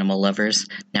also animal lovers.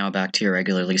 Now back to your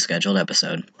regularly scheduled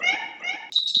episode.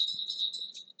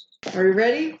 Are we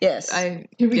ready? Yes.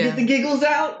 Did we get the giggles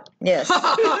out? Yes.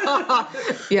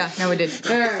 Yeah, no, we did.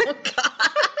 All right.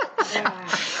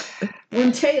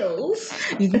 When Tails,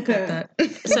 You can cut that.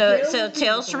 So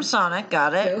Tales from Sonic,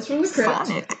 got it. Tales from the Crypt,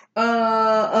 Sonic.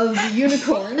 of the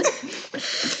unicorn,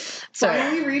 Sorry.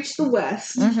 finally reached the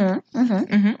West,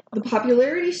 Mm-hmm. the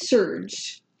popularity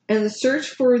surged, and the search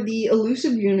for the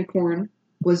elusive unicorn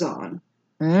was on.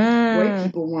 White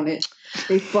people want it.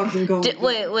 They fucking go.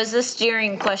 Wait, was this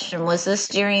during the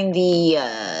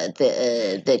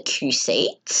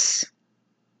Crusades?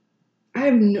 I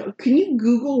have no. Can you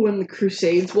Google when the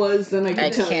Crusades was? Then I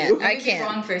can tell you. I can't.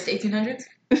 Wrong first, 1800s?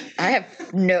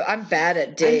 I'm bad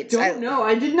at dates. I don't know.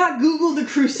 I did not Google the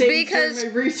Crusades Because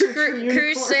during my research for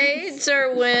unicorns. Crusades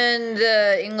are when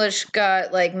the English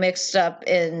got like mixed up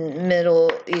in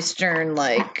Middle Eastern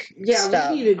like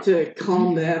stuff. We needed to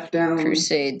calm the F down.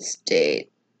 Crusades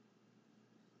date.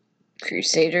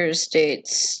 Crusaders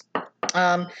dates.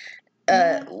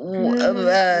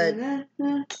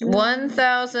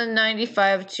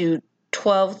 1,095 to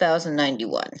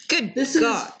 12,091. Good This is-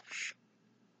 God.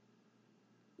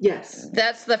 Yes.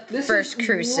 That's the This first is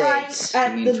Crusades. Right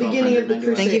at the beginning of the 1291.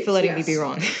 Crusades. Thank you for letting me yes. be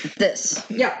wrong. This.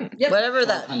 Yeah. Yep. Whatever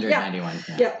that. 191.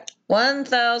 Yep.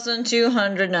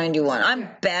 1,291. I'm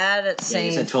bad at You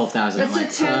saying. said 12,000. That's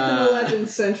the 10th and 11th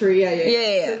century. Yeah.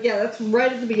 Yeah. So, yeah, that's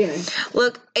right at the beginning.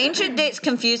 Look, ancient dates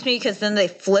confuse me because then they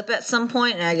flip at some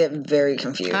point and I get very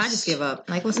confused. I just give up.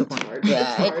 Like, what's the point? Hard. Yeah, It's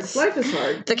hard. it's- Life is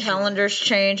hard. The calendars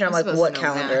change. I'm I'm like, supposed what to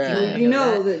know calendar? that. Well, I you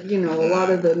know know that a lot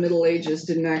of the Middle Ages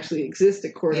didn't actually exist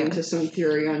according Yeah. to some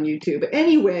theory on YouTube.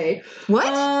 Anyway, What?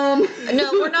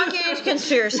 No, we're not getting into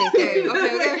conspiracy theory.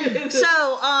 Okay.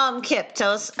 So, Kip,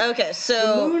 tell us. Okay, the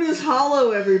so moon is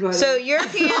hollow, everybody. so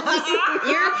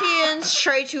Europeans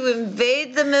tried to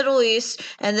invade the Middle East,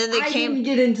 and then they I came. didn't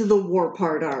get into the war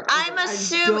part. I'm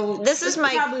assuming this is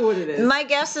that's probably what it is. my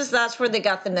guess is that's where they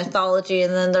got the mythology,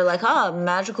 and then they're like,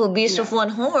 magical beast with one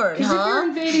horn, Because if you're huh?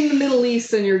 invading the Middle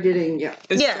East, then you're getting Yeah.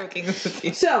 Joking with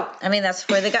you. So, I mean, that's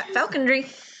where they got falconry.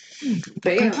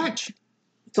 bam, Punch.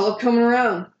 it's all coming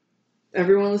around.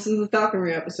 Everyone listen to the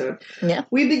falconry episode. Yeah,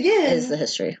 We begin. is the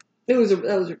history. That was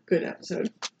a good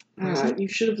episode. You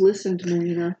should have listened,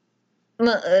 Melina.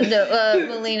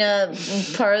 Melina,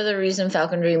 part of the reason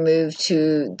falconry moved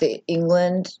to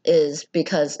England is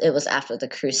because it was after the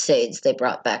Crusades. They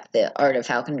brought back the art of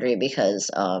falconry because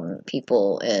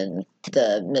people in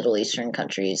the Middle Eastern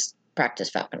countries practice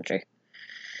falconry.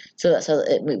 So that's how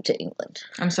it moved to England.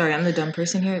 I'm sorry, I'm the dumb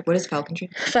person here. What is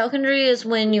falconry? Falconry is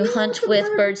when you hunt with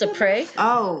birds of prey.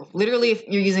 Oh, literally, if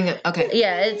you're using it. Okay.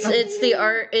 Yeah, it's the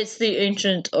art. It's the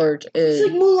ancient art. It's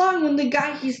like Mulan when the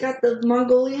guy, he's got the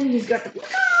Mongolian, he's got the...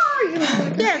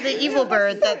 Yeah, the evil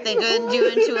bird that they go do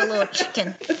into a little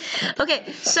chicken. Okay,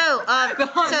 so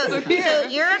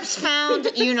Europe's found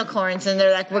unicorns and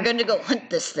they're like, we're going to go hunt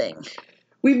this thing.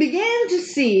 We began to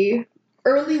see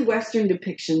early Western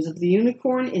depictions of the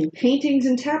unicorn in paintings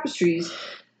and tapestries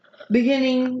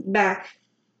beginning back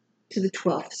to the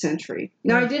 12th century.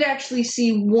 Now, I did actually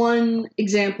see one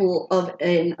example of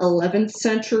an 11th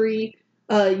century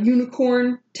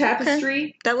unicorn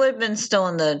tapestry. That would have been still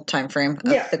in the time frame of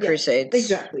the Crusades.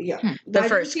 Exactly, yeah. The I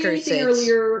first didn't see anything Crusades.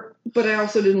 earlier, but I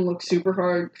also didn't look super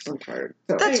hard because I'm tired.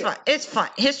 So That's anyway. fine. It's fine.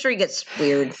 History gets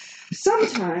weird.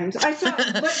 Sometimes I saw,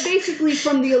 but basically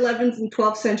from the 11th and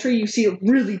 12th century, you see it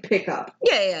really pick up.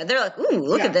 Yeah. They're like, ooh,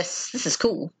 look Yeah. at this. This is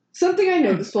cool. Something I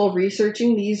noticed while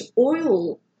researching these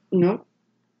old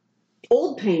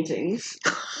paintings.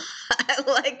 I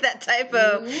like that type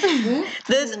of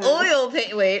this Yeah. oil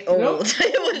paint. Wait, old. Nope.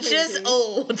 It was just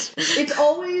old. It's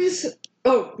always.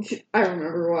 Oh, I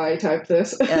remember why I typed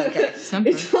this. Okay.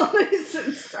 It's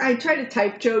always. I try to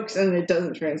type jokes and it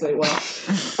doesn't translate well.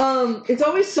 It's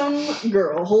always some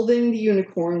girl holding the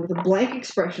unicorn with a blank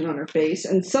expression on her face,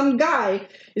 and some guy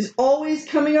is always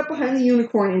coming up behind the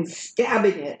unicorn and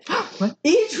stabbing it. What?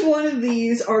 Each one of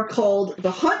these are called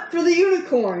the Hunt for the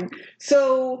Unicorn.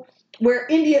 So, where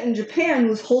India and Japan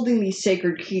was holding these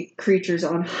sacred creatures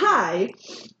on high,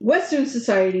 Western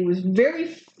society was very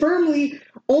firmly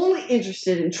only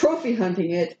interested in trophy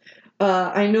hunting it.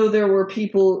 I know there were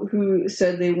people who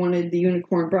said they wanted the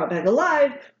unicorn brought back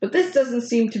alive, but this doesn't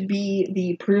seem to be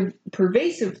the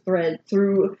pervasive thread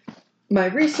through my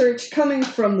research coming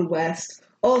from the West.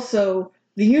 Also,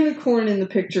 the unicorn in the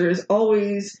picture is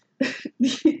always...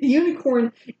 the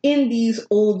unicorn in these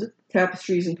old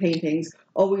tapestries and paintings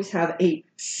always have a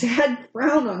sad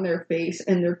frown on their face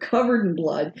and they're covered in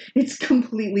blood. It's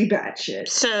completely batshit.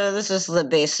 So this is the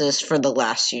basis for the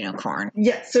last unicorn.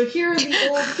 Yeah, so here's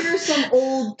some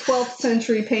old 12th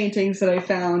century paintings that I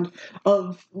found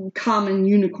of common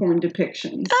unicorn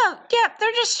depictions. Oh, yeah,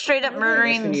 they're just straight up We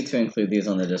murdering. need to include these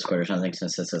on the Discord or something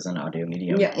since this is an audio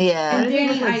medium. Yeah. Yeah. And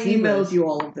Danny, I emailed you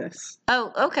all of this.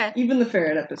 Oh, okay. Even the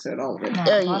ferret episode, all of it.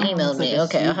 Oh, you emailed me.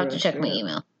 Okay, I'll have to check my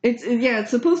email.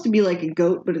 It's supposed to be like a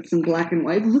goat, but it's in black and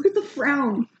white. Look at the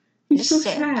frown. He's so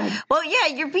sad. Well,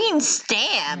 yeah, you're being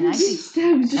stabbed. Yeah, He's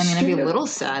stabbed. I mean, I'd be a little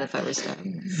sad if I were stabbed.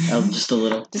 Oh, just a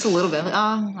little. Just a little bit. Okay.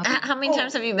 How many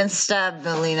times have you been stabbed,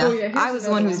 Melina? Oh, yeah, here's I was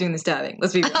the one another who was doing the stabbing.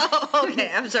 Let's be real. Oh,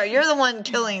 okay. I'm sorry. You're the one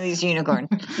killing these unicorns.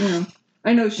 Yeah.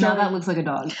 I know, Now Sean. that looks like a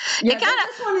dog. Yeah, It kinda,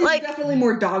 this one is like- definitely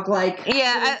more dog-like.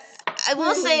 Yeah, I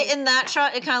will say in that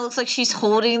shot, it kind of looks like she's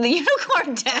holding the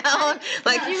unicorn down.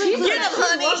 Like, she's get him,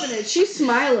 honey. loving it. She's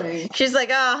smiling. She's like,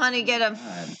 oh, honey, get him.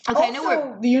 Okay, I know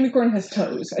Also, the unicorn has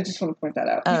toes. I just want to point that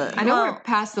out. I know we're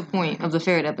past the point of the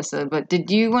ferret episode, but did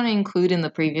you want to include in the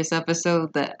previous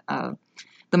episode that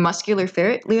the muscular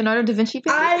ferret Leonardo da Vinci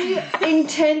painted? I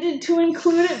intended to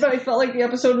include it, but I felt like the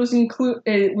episode was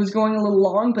going a little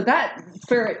long. But that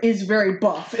ferret is very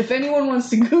buff. If anyone wants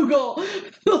to Google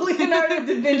the Leonardo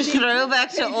da Vinci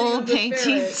Throwback to old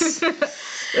paintings. it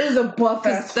is a buff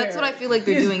ass. That's what I feel like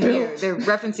they're doing here. They're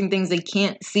referencing things they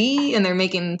can't see, and they're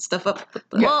making stuff up.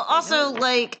 Well, also,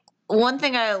 like, one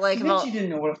thing I like Da about Vinci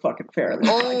didn't know what a fucking ferret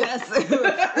looked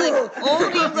like. old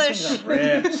English.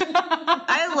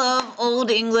 I love old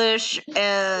English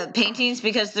paintings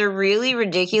because they're really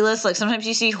ridiculous. Like sometimes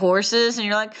you see horses and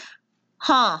you're like,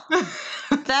 huh,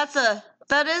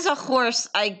 that is a horse,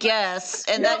 I guess.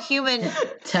 And that human,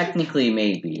 Technically,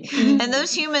 maybe. and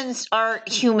those humans are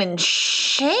human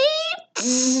shapes.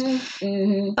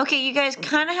 Mm-hmm. Okay, you guys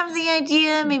kind of have the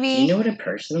idea, maybe. You know what a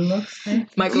person looks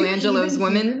like? Michelangelo's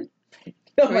women.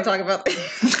 Can we talk about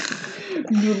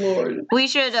Good lord. We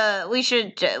should,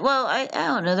 well, I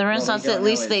don't know, the Renaissance, don't at know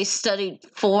least is they studied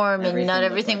form and everything not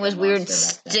looked everything like was a weird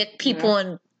monster back then. stick people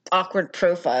in awkward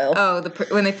profile. Oh,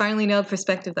 when they finally nailed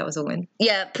perspective, that was a win.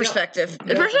 Yeah, perspective.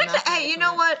 Yeah. Perspective. Hey, you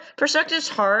know what? Perspective's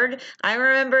hard. I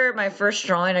remember my first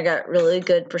drawing, I got really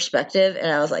good perspective, and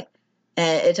I was like,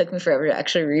 and it took me forever to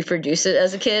actually reproduce it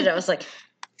as a kid. I was like,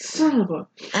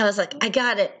 I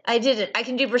got it. I did it. I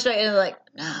can do perspective. And like,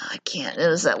 no, I can't. It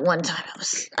was that one time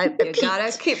I You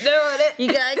gotta keep doing it.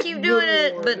 You gotta keep doing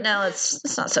it. But now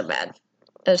it's not so bad.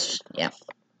 It's,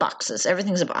 boxes.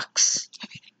 Everything's a box.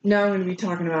 Now I'm going to be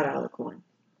talking about Alicorn.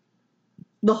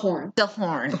 The horn. The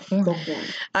horn. The horn.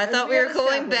 I thought we were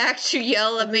going back to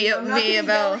yell at me I'm not gonna yell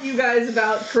about at you guys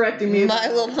about correcting me. My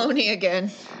Little Pony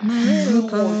again. My Little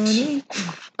Pony.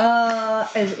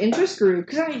 As interest grew,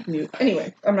 because I knew.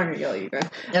 Anyway, I'm not going to yell at you guys.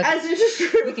 Okay. As interest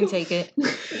grew. We can take it.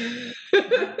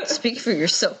 Speak for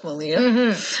yourself,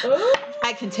 Melina. Oh.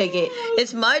 I can take it.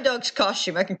 It's my dog's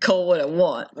costume. I can call what I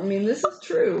want. I mean, this is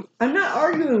true. I'm not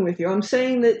arguing with you. I'm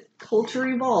saying that culture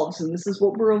evolves, and this is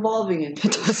what we're evolving into.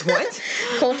 Does what?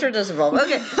 Culture does evolve.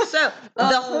 Okay, so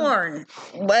the horn.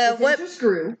 As What? interest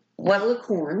grew,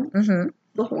 Alicorn, Mm-hmm.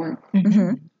 the horn,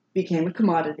 Mm-hmm. became a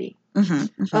commodity.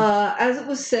 Mm-hmm. As it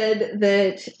was said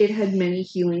that it had many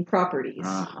healing properties.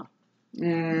 Uh-huh.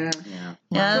 Yeah.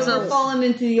 Yeah, So we're so, falling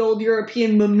into the old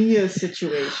European Mamiya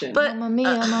situation. but Mamma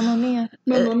mia, mamma mia.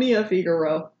 Mamma Mia,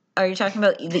 Figaro. are you talking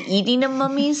about the eating of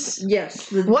mummies? Yes,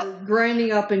 the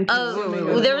grinding up and consuming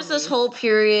Oh, of there was this mummies. whole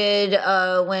period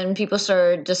when people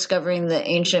started discovering the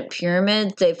ancient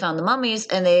pyramids. They found the mummies,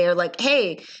 and they are like,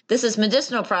 "Hey, this is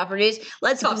medicinal properties.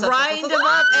 Let's Stop. grind them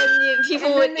up, and people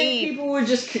And would then eat." people would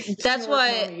just. That's snort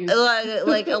why, mummies.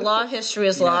 like a lot of history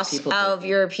is Yeah, lost people out of did.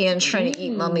 Europeans trying to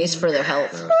eat mummies for their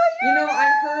health. You know,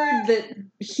 I heard that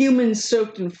humans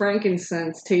soaked in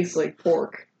frankincense taste like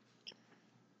pork.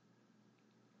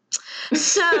 No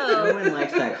So, one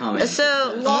likes that comment.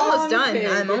 so almost done. Pig.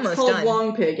 I'm almost it's called done.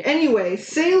 long pig. Anyway,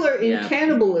 sailor in Yeah.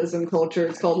 cannibalism culture,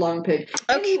 it's called long pig.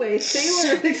 Okay. Anyway,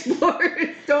 sailor explorers.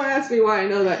 Don't ask me why I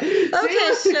know that.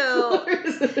 Okay, so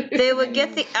Explorers- they would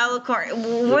get the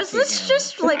alicorn. Was this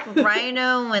just like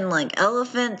rhino and like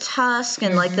elephant tusk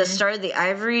and like the start of the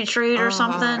ivory trade or I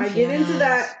something? get into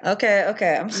that.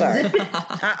 Okay, I'm sorry.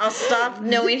 I'll stop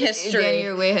knowing Danny, history.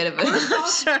 you're way ahead of us. I'm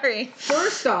sorry.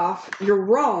 First off, you're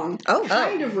wrong. Oh,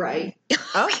 Kind of right.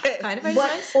 Okay. kind of makes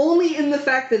But sense. only in the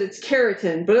fact that it's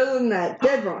keratin. But other than that,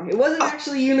 dead wrong. It wasn't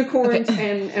actually unicorns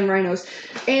and rhinos.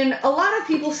 And a lot of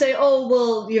people say, oh,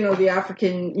 well, you know, the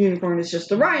African unicorn is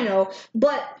just a rhino.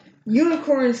 But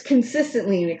unicorns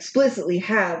consistently and explicitly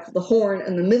have the horn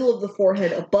in the middle of the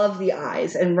forehead above the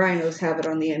eyes, and rhinos have it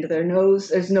on the end of their nose.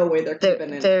 There's no way they're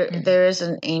keeping it. There is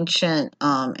an ancient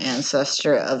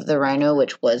ancestor of the rhino,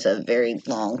 which was a very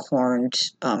long-horned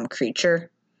creature.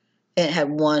 It had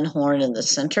one horn in the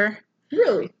center.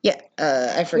 Really? Yeah,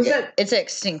 I forget. that- It's an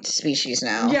extinct species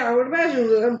now. Yeah, I would imagine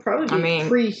that would probably be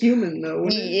pre-human, though.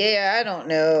 wouldn't it? Yeah, I don't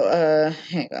know.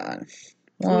 Hang on.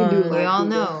 We do One We all Google.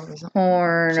 know.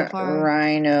 horn, So far.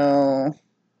 rhino,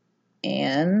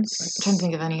 and I'm trying to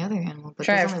think of any other animal, but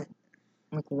Try there's a- only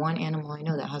like one animal I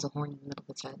know that has a horn in the middle of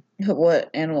its head. what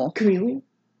animal? Chameleon?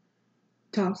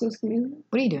 Thompson's chameleon?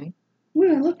 What are you doing?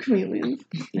 Well, I love chameleons.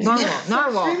 Narwhal.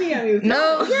 Narwhal. Screaming at me with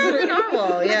No, narwhal.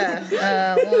 narwhal.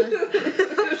 Yeah.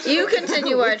 You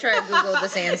continue while I try to Google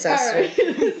this ancestor.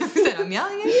 Alright. I'm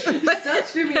yelling at you. Stop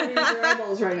screaming at me with your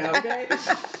eyeballs right now, okay?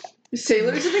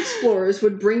 Sailors and explorers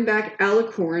would bring back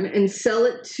alicorn and sell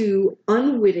it to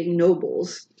unwitting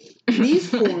nobles.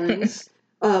 These horns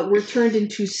were turned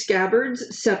into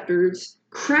scabbards, scepters,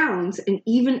 crowns, and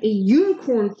even a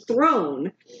unicorn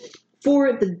throne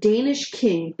for the Danish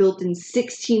king built in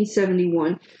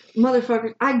 1671.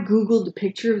 Motherfucker, I googled the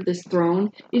picture of this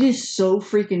throne. It is so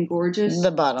freaking gorgeous.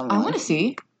 The bottom I one. want to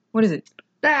see. What is it?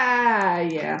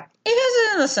 Yeah. He has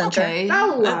it in the center. Okay.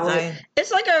 I'll allow That's it.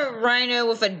 It's like a rhino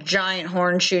with a giant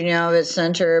horn shooting out of its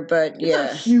center, but It's a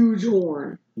yeah. huge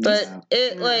horn. But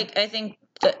it, Yeah. like, I think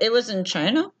that it was in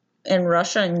China, and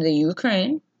Russia, and the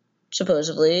Ukraine,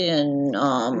 supposedly, and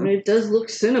I mean, it does look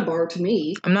Cinnabar to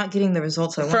me. I'm not getting the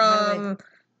results I want. How do I- from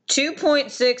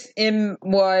 2.6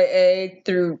 MYA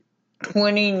through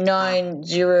 29000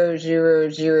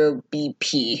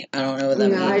 BP. I don't know what that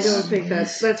No, I means. don't think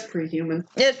that's pre-human.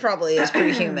 It probably is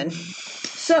pretty human.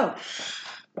 So,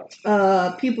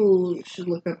 people should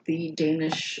look up the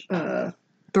Danish. Throne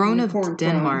Unicorn of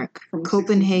Denmark. from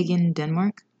Copenhagen,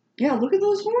 Denmark. Yeah, look at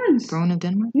those horns. Throne of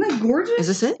Denmark. Isn't that gorgeous? Is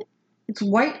this it? It's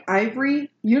white ivory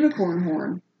unicorn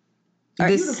horn.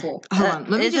 This- Beautiful. Hold on.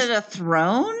 Let me Is just. it a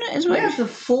throne? Is what? Yeah, it's a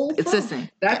full. It's throne. this thing.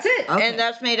 That's it. Okay. And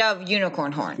that's made out of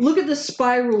unicorn horn. Look at the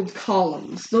spiraled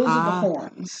columns. Those are the Ah.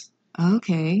 horns.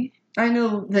 Okay. I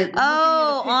know that.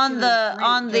 Oh, on the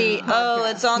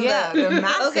podcast. it's on Yeah, the they're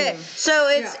massive. Okay, so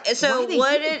it's Why so are they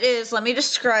what huge? it is. Let me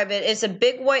describe it. It's a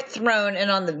big white throne, and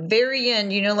on the very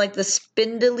end, like the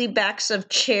spindly backs of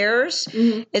chairs.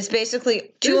 Mhm. It's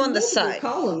basically two There's on the multiple side.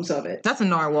 columns of it. That's a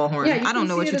narwhal horn. Yeah, you I don't can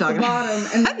know see what it you're at talking the about. bottom,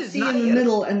 and That then you is see not in the yet.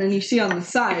 middle, and then you see on the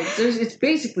sides. It's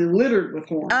basically littered with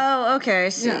horns. Oh, okay. I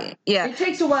see. Yeah. Yeah. It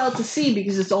takes a while to see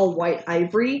because it's all white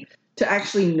ivory to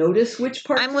actually notice which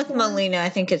parts. I'm are with horns. Melina. I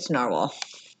think it's narwhal.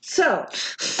 So,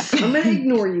 I'm going to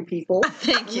ignore you people. I'm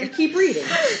Thank going you. to keep reading.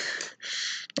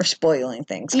 We're spoiling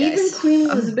things, Even guys. Queen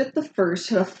Elizabeth I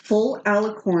had a full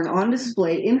alicorn on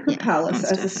display in her palace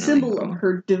that's as a definitely symbol cool. of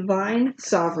her divine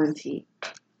sovereignty.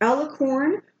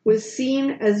 Alicorn was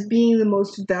seen as being the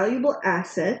most valuable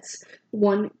assets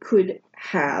one could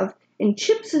have, and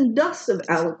chips and dust of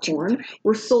alicorn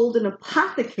were sold in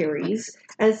apothecaries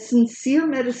as sincere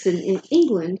medicine in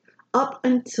England up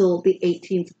until the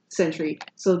 18th century.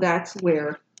 So that's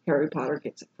where Harry Potter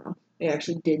gets it from. They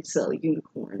actually did sell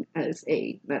unicorn as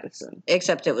a medicine.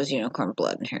 Except it was unicorn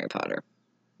blood in Harry Potter.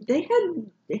 They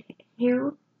had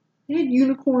hair. They had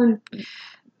unicorn.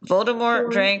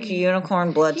 Voldemort drank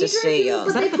unicorn blood to stay young.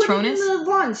 But that they the put it in Patronus? the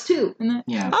wands too. Isn't it?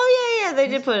 Yeah. Oh yeah, they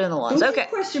did put it in the wands. Don't Okay.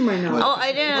 question my knowledge. Oh,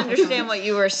 I didn't understand what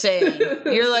you were saying.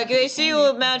 You're like, they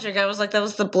seal magic. I was like, that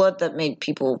was the blood that made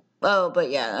people. Oh, but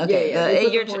yeah, okay. Yeah, they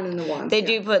put You're the horn in the wands. they yeah.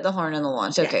 do put the horn in the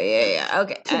wands. Okay, yeah.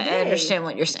 Okay, I Today- understand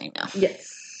what you're saying now.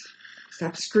 Yes.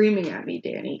 Stop screaming at me,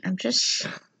 Danny. I'm just.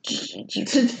 You,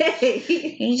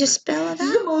 Today. you just spell it This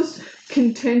is out. the most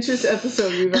contentious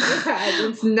episode we've ever had.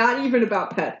 It's not even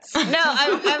about pets. No,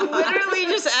 I'm literally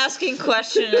just asking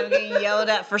questions. I'm getting yelled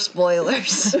at for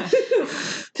spoilers.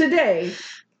 Today,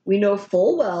 we know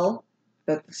full well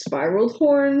that the spiraled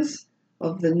horns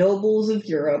of the nobles of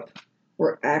Europe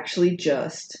were actually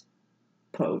just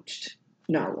poached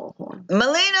narwhal horn.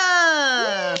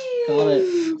 Melina!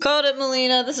 Called it,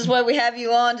 Melina. This is why we have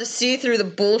you on, to see through the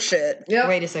bullshit. Yep.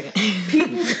 Wait a second.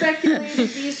 People speculated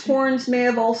these horns may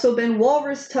have also been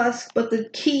walrus tusk, but the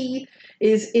key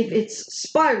is if it's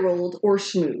spiraled or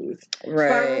smooth.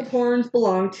 Spiraled horns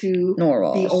belong to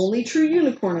Narwhals. the only true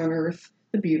unicorn on Earth,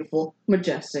 the beautiful,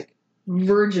 majestic,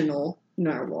 virginal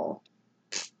narwhal.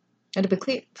 And to be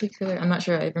clear, I'm not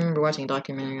sure. I remember watching a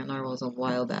documentary on narwhals a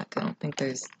while back. I don't think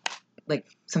there's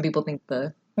some people think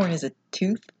the horn is a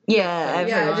tooth. Yeah, I've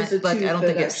Yeah, heard. just a I tooth don't that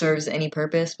think it actually- serves any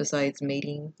purpose besides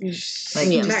mating. You Just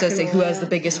smacking to say who has the around.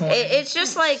 biggest horn. It's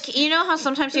just like, you know how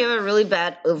sometimes you have a really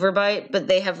bad overbite, but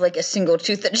they have like a single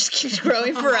tooth that just keeps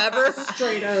growing forever?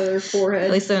 Straight out of their forehead.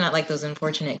 At least they're not like those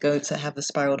unfortunate goats that have the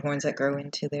spiraled horns that grow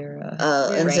into their.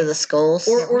 Into brain. the skulls.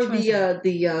 Or Yeah,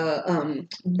 which one's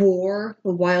boar,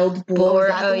 the wild boar. Boar,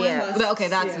 Is that the oh, one? yeah. But, okay,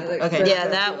 that's okay. Yeah,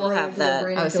 that will have that.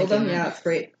 I was thinking that. Yeah, it's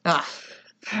great. Ah,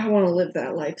 I want to live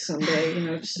that life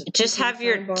someday. Just have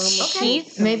your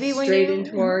teeth. Maybe when straight you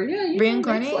into our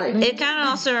reincarnate? next life. It kind of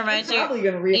also reminds I'm you. probably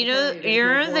gonna You know, reincarnate into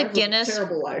you're a the life with a Guinness-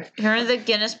 terrible life. You're in the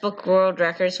Guinness Book World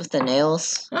Records with the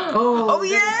nails. Oh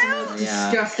yeah? that's the most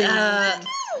Yeah. disgusting.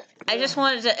 I just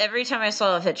wanted to. Every time I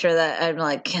saw a picture of that, I'm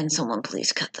like, can someone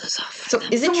please cut those off? for So them?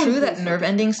 is it Someone true that please- nerve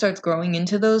ending starts growing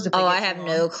into those? if they Oh, get I too have long?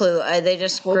 no clue. They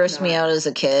just Hope grossed me not. out as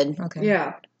a kid. Okay.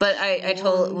 Yeah. But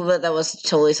but that was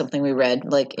totally something we read.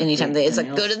 Like anytime it's The like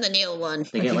nails- go to the nail one.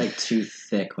 They get like too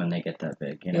thick when they get that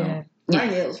big, you know? Yeah. my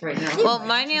nails right now. Well,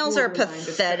 my nails are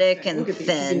pathetic and Look at these.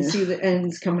 thin. You can see the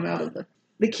ends coming out of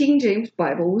the King James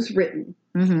Bible was written,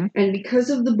 Mm-hmm. and because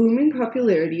of the booming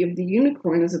popularity of the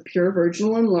unicorn as a pure,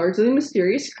 virginal, and largely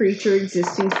mysterious creature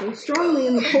existing so strongly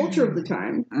in the culture of the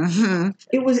time, Mm-hmm.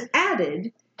 it was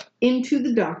added into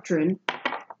the doctrine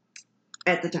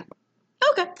at the time.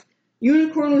 Okay.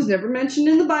 Unicorn was never mentioned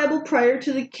in the Bible prior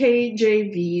to the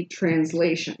KJV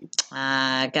translation.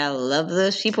 Gotta love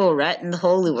those people writing the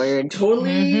holy word.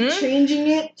 Totally changing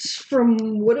it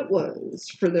from what it was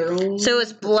for their own. So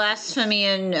it's blasphemy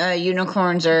and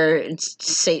unicorns are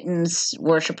Satan's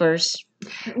worshippers.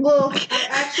 Well, I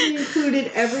actually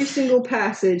included every single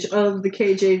passage of the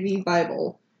KJV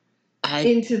Bible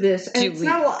into this, and it's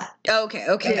not a lot. Okay.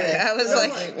 Yeah. I was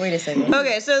like, Wait a second.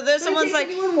 okay, so there's But in someone's case like,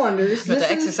 anyone wonders, But the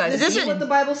this exercise is is what the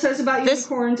Bible says about this-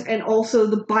 unicorns, and also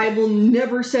the Bible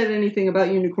never said anything about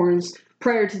unicorns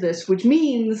prior to this, which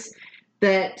means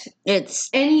that it's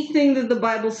anything that the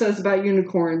Bible says about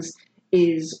unicorns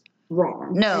is wrong.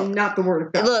 No. And not the Word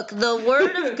of God. look, the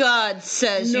word of God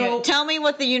says. No. Tell me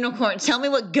what the unicorn. Tell me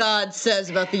what God says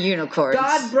about the unicorns.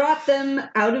 God brought them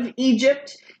out of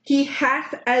Egypt. He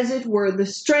hath, as it were, the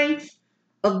strength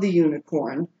of the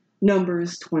unicorn.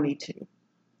 Numbers 22.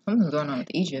 Something's going on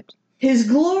with Egypt. His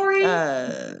glory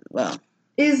well,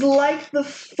 is like the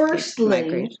firstling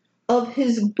migrate. of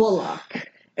his bullock,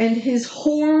 and his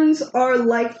horns are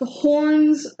like the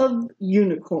horns of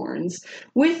unicorns.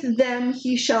 With them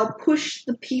he shall push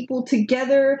the people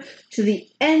together to the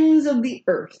ends of the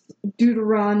earth.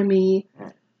 Deuteronomy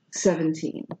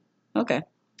 17. Okay.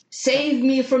 Save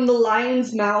me from the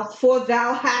lion's mouth, for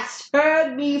thou hast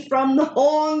heard me from the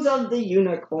horns of the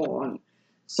unicorn.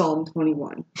 Psalm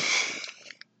 21.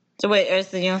 So wait, is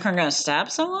the unicorn gonna stab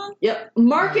someone? Yep.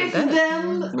 Marketh bet.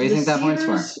 them. What do you think that horn's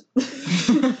for?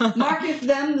 Marketh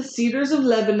them the cedars of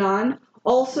Lebanon,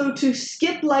 also to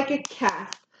skip like a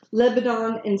calf,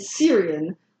 Lebanon and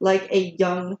Syrian like a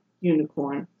young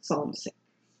unicorn. Psalm 6.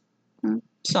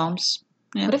 Psalms.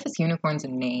 Yeah. What if his unicorn's a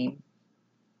name?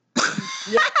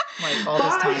 Yeah. Like all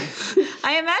this time.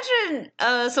 I imagine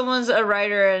someone's a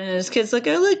writer and his kid's like,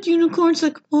 I like unicorns.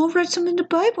 Like, well, I'll write some in the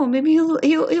Bible. Maybe he'll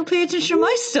pay attention to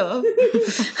my stuff.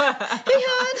 Hey,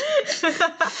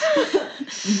 hon.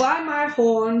 By my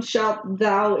horn shalt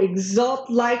thou exult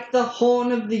like the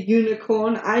horn of the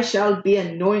unicorn. I shall be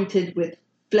anointed with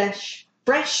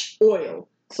fresh oil.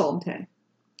 Psalm 10.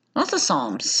 Lots of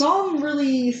psalms. Psalm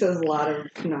really says a lot of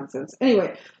nonsense.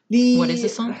 Anyway, What is a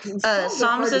psalm?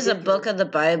 Psalms is a book of the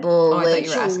Bible. Oh, I thought which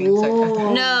you were asking.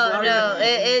 Sorry. no,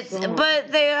 it's but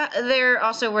they're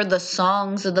also where the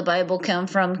songs of the Bible come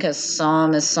from because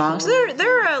psalm is songs.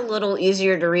 They're a little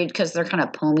easier to read because they're kind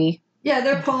of poemy. Yeah,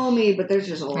 they're poemy, but there's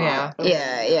just a lot.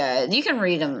 Yeah. Yeah, you can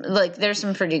read them. Like there's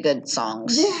some pretty good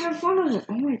songs. Yeah, have fun with it.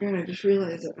 Oh my god, I just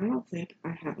realized that I don't think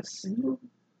I have a single.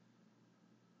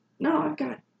 No,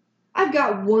 I've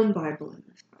got one Bible in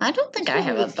this. I don't think I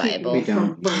have a Bible. We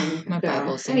don't. My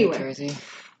Bible's in Anyway, New Jersey.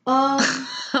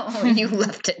 Oh, you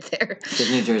left it there.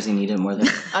 Did New Jersey need it more than?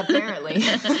 Apparently.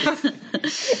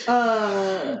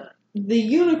 the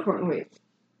unicorn. Wait.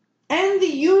 And the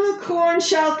unicorn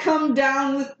shall come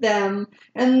down with them,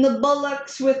 and the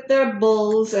bullocks with their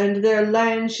bulls, and their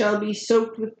land shall be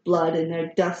soaked with blood, and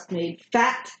their dust made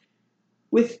fat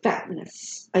with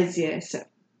fatness. Isaiah 7.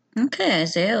 Okay,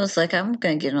 Isaiah was like, I'm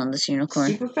gonna get on this unicorn.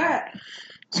 Super fat.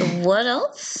 So what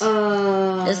else?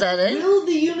 Is that it? Will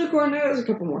the unicorn? No, there's a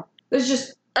couple more. There's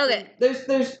just Okay. There's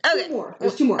Okay. two more.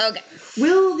 There's two more. Okay.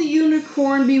 Will the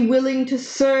unicorn be willing to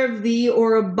serve thee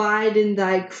or abide in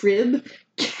thy crib?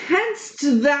 Canst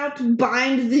thou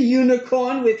bind the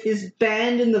unicorn with his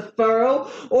band in the furrow,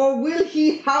 or will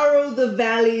he harrow the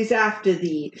valleys after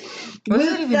thee? What's that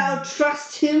Wilt even thou mean?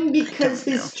 trust him because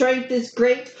know. his strength is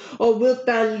great, or wilt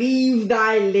thou leave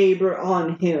thy labor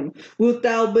on him? Wilt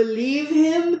thou believe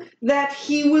him that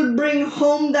he will bring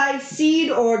home thy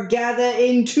seed, or gather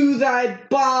into thy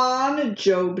barn?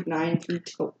 Job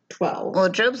 9-12. Well,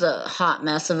 Job's a hot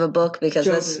mess of a book because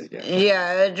Job that's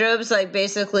is, Job's like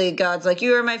basically God's like,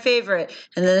 you are my favorite,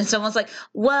 and then someone's like,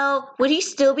 well, would he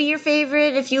still be your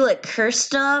favorite if you like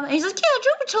cursed him? And he's like, yeah,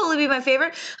 Job would totally be my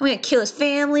favorite. I'm gonna kill his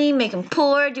family, make him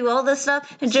poor, do all this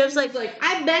stuff, and Job's like,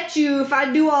 I bet you if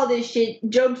I do all this shit,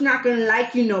 Job's not gonna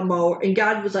like you no more. And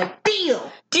God was like,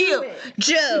 deal. deal,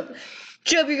 Do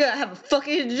Job, you're gonna have a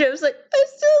fucking. Job's like, I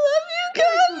still love you,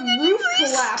 God. The Can you roof please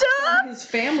collapsed stop? on his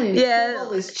family and Yeah. killed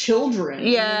all his children.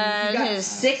 Yeah, And he got his-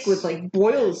 sick with like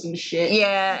boils and shit.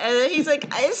 Yeah, and then he's like,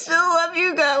 I still love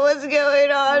you, God. What's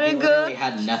going on? He And literally God,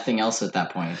 had nothing else at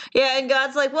that point. yeah, and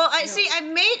God's like, well, I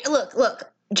made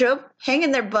look, Job, hang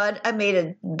in there, bud. I made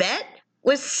a bet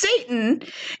with Satan,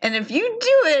 and if you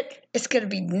do it, it's gonna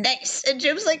be nice. And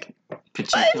Job's like, But you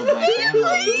killed my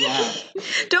family. Yeah.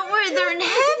 don't worry, they're in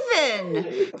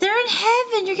heaven. They're in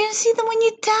heaven. You're gonna see them when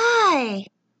you die.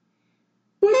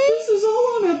 But this is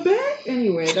all on a bet.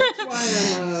 Anyway, that's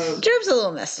why I'm. Job's a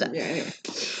little messed up. Yeah.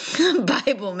 Anyway.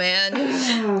 Bible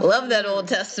man, love that Old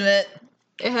Testament.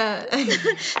 Yeah.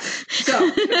 So,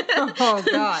 Oh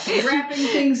God. wrapping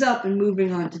things up and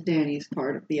moving on to Danny's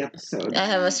part of the episode. I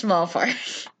have a small part.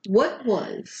 What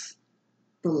was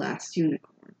the last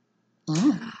unicorn?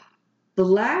 Oh. The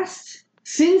last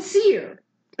sincere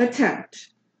attempt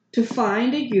to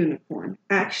find a unicorn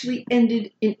actually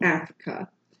ended in Africa.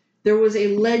 There was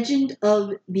a legend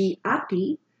of the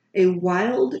Ati, a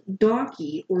wild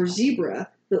donkey or zebra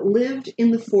that lived in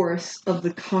the forests of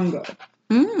the Congo.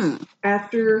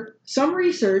 After some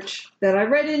research that I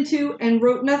read into and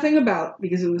wrote nothing about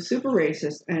because it was super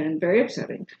racist and very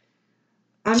upsetting,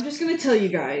 I'm just going to tell you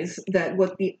guys that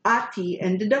what the Ati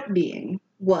ended up being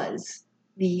was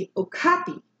the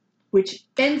Okapi, which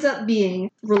ends up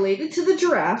being related to the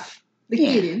giraffe, the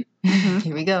Kirin.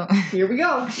 Here we go. Here we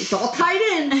go. It's all tied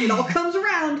in. It all comes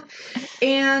around.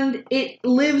 And it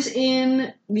lives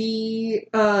in the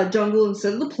jungle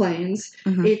instead of the plains.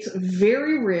 It's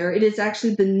very rare. It is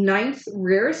actually the 9th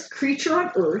rarest creature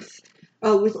on Earth,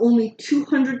 with only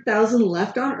 200,000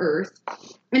 left on Earth.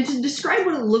 And to describe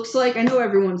what it looks like, I know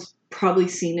everyone's probably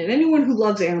seen it. Anyone who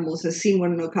loves animals has seen what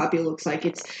an okapi looks like.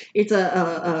 It's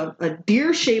a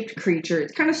deer-shaped creature.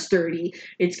 It's kind of sturdy.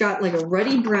 It's got like a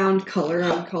ruddy brown color.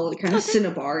 I would call it kind of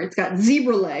cinnabar. It's got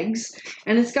zebra legs,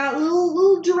 and it's got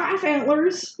little giraffe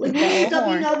antlers, like little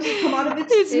stubby nubs that come out of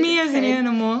its. It's me its as an head. It's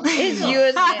animal. you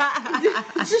as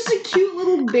an It's just a cute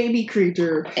little baby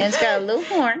creature. and it's got a little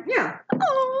horn. Yeah.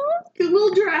 Good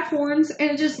little giraffe horns,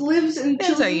 and it just lives and That's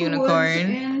chills a in the unicorn. woods,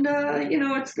 and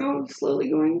it's slowly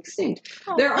going extinct.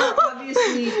 There are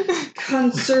obviously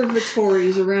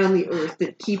conservatories around the earth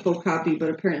that keep okapi, but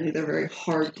apparently they're very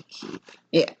hard to keep.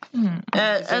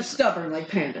 They're stubborn like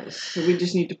pandas, so we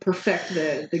just need to perfect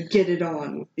the get it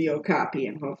on with the okapi,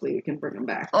 and hopefully we can bring them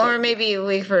back. Or maybe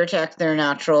we protect their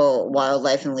natural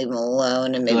wildlife and leave them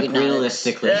alone, and maybe Like, not.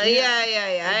 realistically.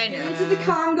 Yeah, I know. Into the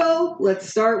Congo, let's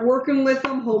start working with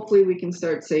them. Hopefully we can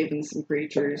start saving some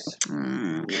creatures.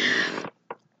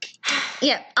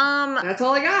 Yeah. That's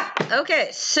all I got. Okay,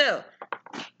 so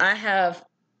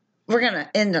we're gonna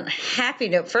end on a happy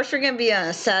note. First, we're gonna be on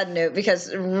a sad note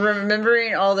because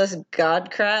remembering all this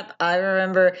God crap, I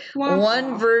remember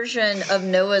one version of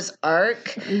Noah's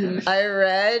Ark. I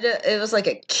read it was like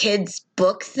a kid's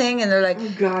book thing, and they're like,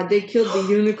 oh God, they killed the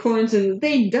unicorns, and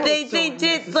they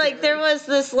did like there was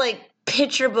this like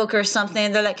picture book or something,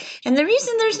 and they're like, and the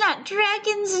reason there's not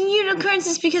dragons and unicorns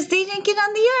is because they didn't get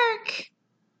on the ark,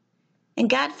 and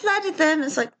God flooded them.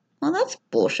 It's like, well, that's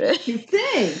bullshit.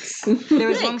 Thanks. There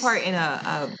was one part in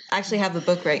I actually have the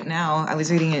book right now. I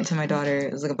was reading it to my daughter.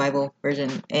 It was like a Bible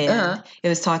version, and it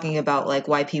was talking about like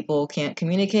why people can't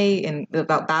communicate and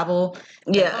about Babel.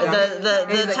 Yeah,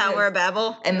 the Tower of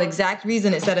Babel. And the exact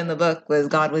reason it said in the book was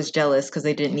God was jealous because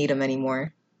they didn't need him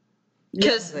anymore.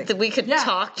 Because we could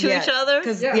talk to each other.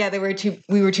 Because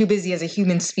we were too busy as a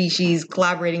human species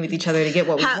collaborating with each other to get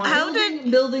what we wanted. How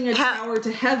did building a tower to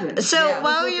heaven? So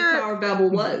while the Tower of Babel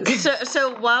was.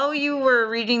 So while you were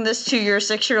reading this to your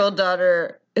 6-year-old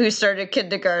daughter who started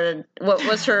kindergarten, what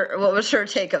was her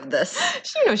take of this?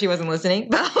 She knows she wasn't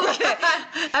listening. Okay.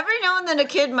 Every now and then a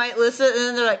kid might listen, and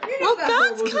then they're like, "Well,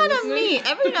 God's kind of mean."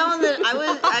 Every now and then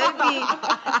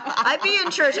I'd be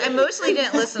in church. I mostly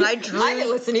didn't listen. I didn't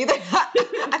listen either.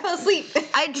 I fell asleep.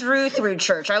 I drew through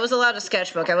church. I was allowed a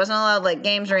sketchbook. I wasn't allowed like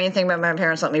games or anything, but my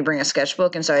parents let me bring a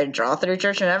sketchbook, and so I'd draw through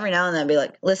church. And every now and then I'd be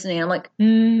like listening. I'm like,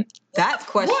 that's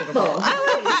questionable.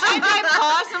 I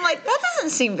pause. I'm like, that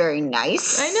doesn't seem very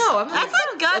nice. I know. I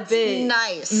thought God's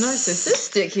nice.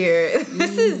 Narcissistic here.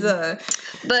 This is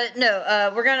But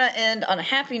no, we're gonna end on a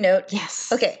happy note.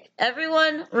 Yes. Okay.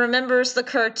 Everyone remembers the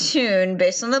cartoon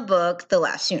based on the book, The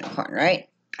Last Unicorn, right?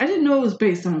 I didn't know it was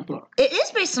based on a book. It is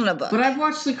based on a book. But I've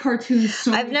watched the cartoon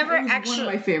so I've never it was actually- one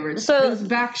of my favorites. So- it was a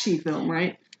Bakshi film,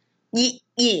 right?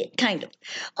 Yeah, kind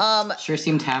of. Sure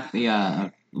seemed happy.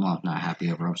 Well, not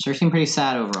happy overall. Sure seemed pretty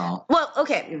sad overall. Well,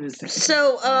 okay. It was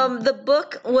So, the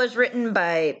book was written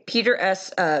by Peter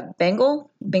S. Bengal.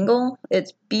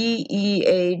 It's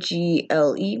Beagle.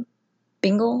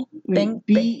 Bingle.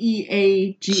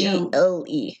 Beagle. Gle.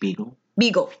 Beagle.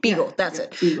 Beagle, Yeah, that's yeah,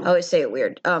 it. Beagle. I always say it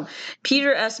weird.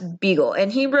 Peter S. Beagle,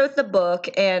 and he wrote the book,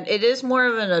 and it is more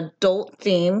of an adult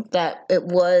theme that it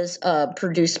was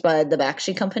produced by the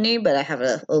Bakshi Company, but I have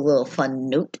a little fun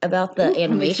note about the Ooh,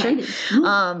 I'm animation.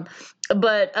 excited.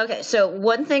 But okay, so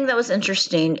one thing that was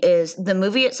interesting is the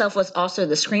movie itself was also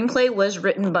the screenplay was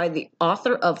written by the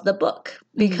author of the book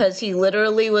because he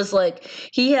literally was like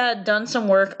he had done some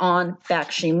work on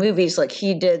Bakshi movies, like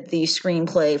he did the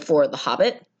screenplay for The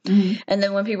Hobbit. And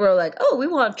then when people were like, "Oh, we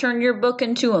want to turn your book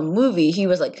into a movie," he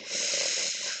was like,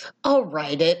 "I'll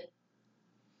write it.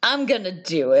 I'm gonna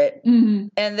do it."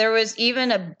 And there was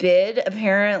even a bid.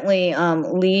 Apparently,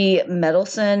 Lee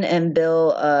Mendelson and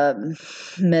Bill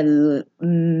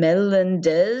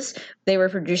Melendez, they were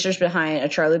producers behind A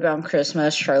Charlie Brown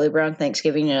Christmas, Charlie Brown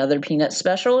Thanksgiving, and Other Peanuts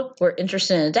special, were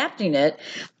interested in adapting it.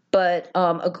 But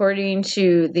according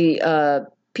to the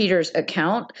Peter's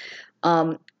account,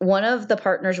 one of the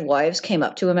partner's wives came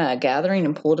up to him at a gathering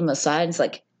and pulled him aside and was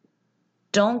like,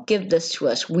 "Don't give this to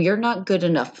us. We are not good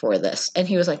enough for this." And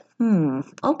he was like,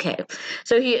 okay.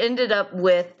 So he ended up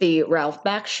with the Ralph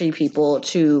Bakshi people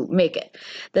to make it.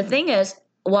 The thing is,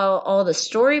 while all the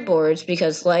storyboards,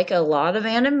 because like a lot of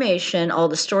animation, all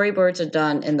the storyboards are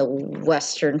done in the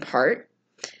western part,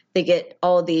 they get a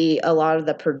lot of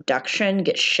the production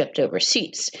gets shipped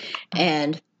overseas.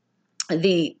 And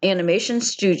the animation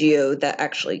studio that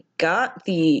actually got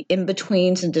the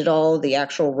in-betweens and did all the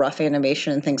actual rough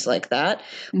animation and things like that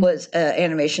was an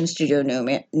animation studio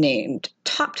named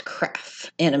Topcraft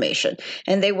Animation.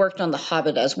 And they worked on The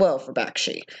Hobbit as well for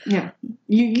Bakshi. Yeah.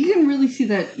 You can really see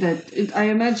that I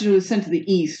imagine it was sent to the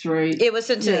East, right? It was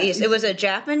sent to the East. It was a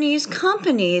Japanese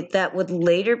company that would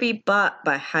later be bought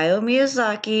by Hayao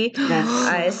Miyazaki,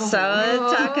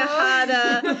 Isao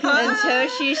Takahata, and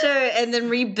Toshi Shiro, and then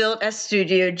rebuilt as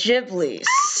Studio Ghibli.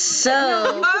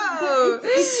 So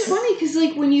it's funny because,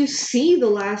 like, when you see The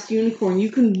Last Unicorn,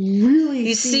 you can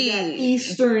really see that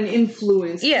Eastern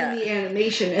influence in the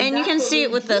animation, and you can see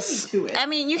it with I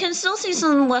mean, you can still see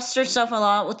some Western stuff a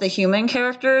lot with the human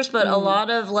characters, but a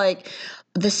lot of like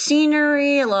the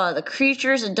scenery, a lot of the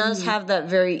creatures, it does have that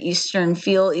very Eastern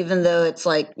feel, even though it's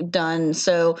like done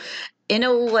so. In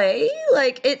a way,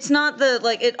 like it's not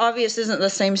it obviously isn't the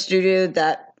same studio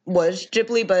that was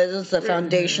Ghibli, but it was the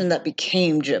foundation that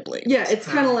became Ghibli. Yeah, it's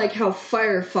kind of like how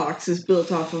Firefox is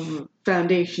built off of a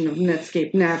foundation of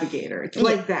Netscape Navigator. It's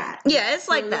like that. Yeah, it's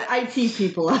like that. IT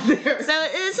people out there. So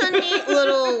it's a neat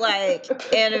little like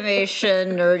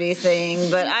animation nerdy thing,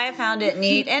 but I found it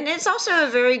neat, and it's also a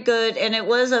very good. And it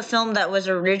was a film that was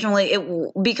originally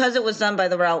because it was done by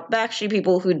the Ralph Bakshi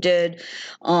people who did.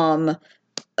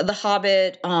 The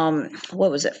Hobbit,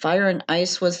 what was it? Fire and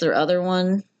Ice was their other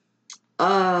one. Wait,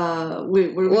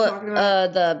 what are we talking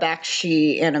about? The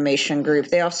Bakshi animation group.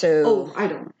 They also. Oh, I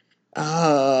don't.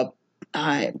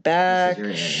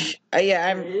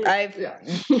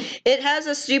 It has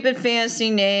a stupid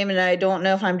fancy name, and I don't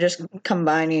know if I'm just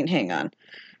combining. Hang on,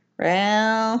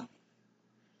 Ralph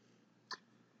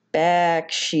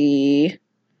Bakshi.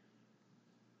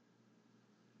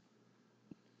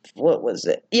 What was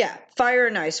it? Yeah, Fire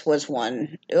and Ice was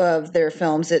one of their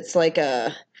films. It's like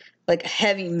a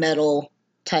heavy metal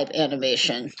type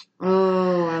animation.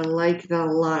 Oh, I like that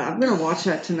a lot. I'm gonna watch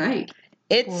that tonight.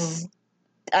 It's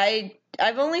I've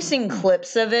only seen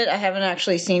clips of it. I haven't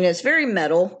actually seen it. It's very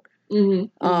metal. But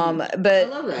I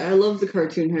love that. I love the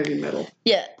cartoon heavy metal.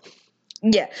 Yeah.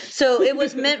 Yeah, so it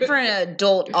was meant for an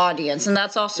adult audience, and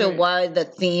that's also why the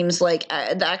themes, like,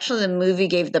 actually the movie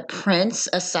gave the prince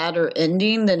a sadder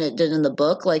ending than it did in the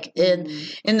book. Like, in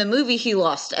the movie, he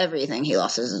lost everything. He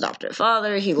lost his adopted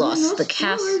father, he lost the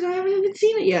cast. I haven't even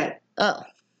seen it yet. Oh.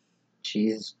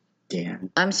 Jeez. Damn.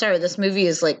 I'm sorry, this movie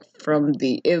is, like, from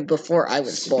before I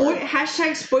was born.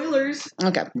 Hashtag spoilers.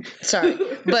 Okay, sorry.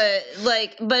 but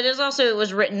it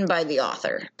was written by the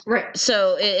author. Right.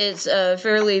 So it's a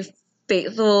fairly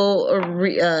faithful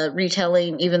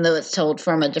retelling, even though it's told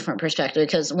from a different perspective.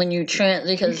 Because when you can't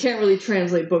really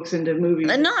translate books into movies,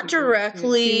 not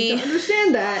directly. To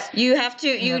understand that, you have to.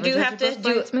 You do have to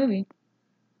do its movie.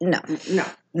 No.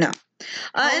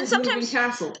 And sometimes Moving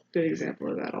Castle, good example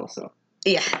of that, also.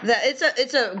 Yeah,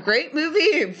 it's a great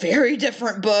movie, very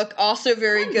different book, also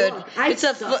very good. I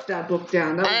stuck that book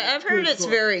down. I've heard it's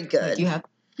very good. You have?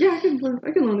 Yeah, I can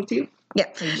loan it to you. Yeah.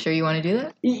 Are you sure you want to do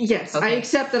that? Yes, okay. I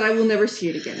accept that I will never see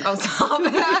it again. Oh, stop.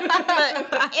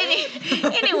 But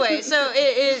anyway, so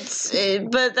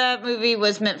but that movie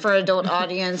was meant for an adult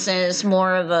audience, and it's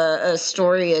more of a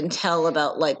story and tell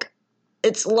about, like,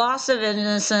 it's loss of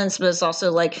innocence, but it's also,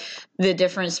 like, the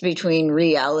difference between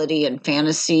reality and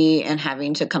fantasy and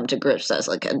having to come to grips as,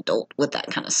 like, an adult with that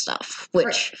kind of stuff, which...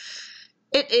 Right.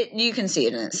 You can see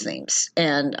it in its themes,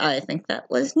 and I think that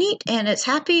was neat, and it's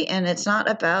happy, and it's not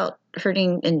about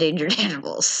hurting endangered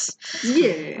animals.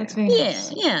 Yeah. That's very Yeah,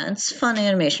 nice. yeah, it's fun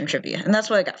animation trivia, and that's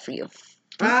what I got for you.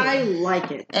 I like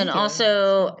it. And Thank you.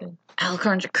 also, Good.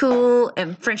 alicorns are cool,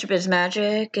 and friendship is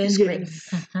magic is great. Yes.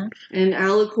 Uh-huh. And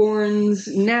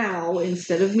alicorns now,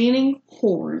 instead of meaning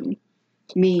horn,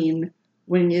 mean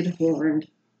winged horned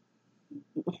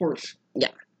horse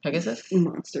Pegasus?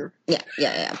 monster.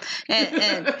 Yeah.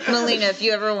 And Melina, if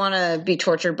you ever want to be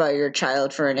tortured by your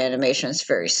child for an animation, it's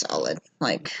very solid.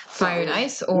 Like, Fire and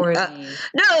Ice or the...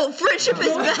 no, friendship is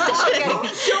Don't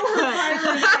magic. show her fire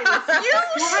and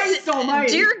ice. Christ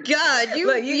almighty. Dear God, you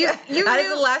Look, you that knew. is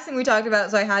the last thing we talked about,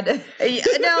 so I had to... Yeah,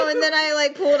 no, and then I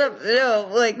like pulled up. No,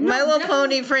 like No, My Little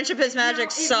definitely- Pony, Friendship is Magic,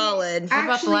 it- solid. What about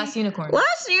The Actually, Last Unicorn?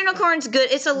 Last Unicorn's good.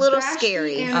 It's a little Bashy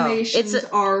scary. Animations It's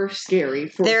are scary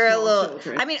for They're a small little.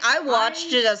 children. I mean, I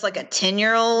watched it as like a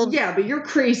 10-year-old. Yeah, but you're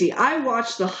crazy. I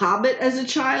watched The Hobbit as a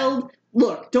child.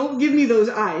 Look, don't give me those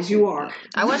eyes. You are.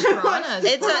 I watched Piranha as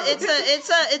a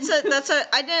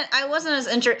I wasn't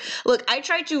as Look, I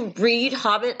tried to read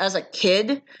Hobbit as a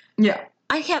kid. Yeah.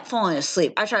 I kept falling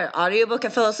asleep. I tried an audiobook, I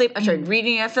fell asleep. I tried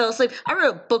reading, I fell asleep. I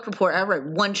wrote a book report. I read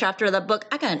one chapter of that book.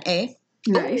 I got an A.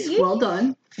 Nice. yeah. Well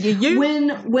done. Yeah.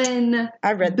 When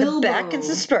I read Bilbo the back and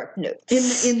the spark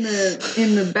notes. in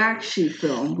the Bakshi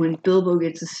film, when Bilbo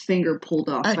gets his finger pulled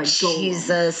off Oh by Gollum.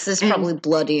 Jesus, it's And- probably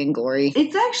bloody and gory.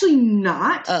 It's actually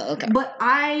not. Oh, okay. But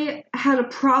I had a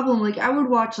problem. Like, I would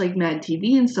watch, like, Mad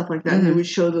TV and stuff like that, and they Mhm. would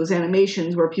show those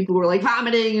animations where people were, like,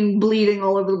 vomiting and bleeding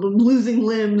all over, losing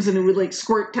limbs, and it would, like,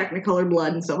 squirt Technicolor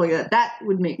blood and stuff like that. That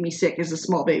would make me sick as a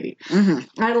small baby. Mhm.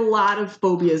 I had a lot of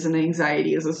phobias and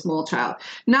anxiety as a small child.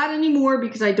 Not anymore,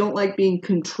 because I don't like being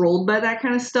controlled by that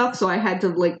kind of stuff, so I had to,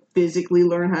 like, physically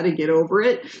learn how to get over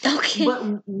it. Okay. But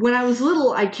when I was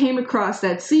little, I came across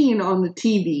that scene on the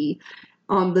TV,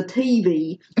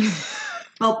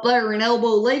 up there in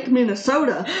Elbow Lake,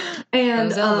 Minnesota. And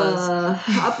Those elbows.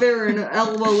 up there in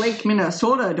Elbow Lake,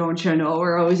 Minnesota, don't you know,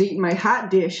 where I was eating my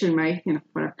hot dish and my,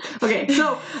 whatever. Okay,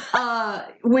 so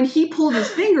when he pulled his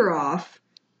finger off,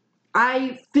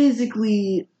 I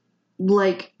physically,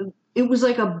 like, it was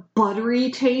like a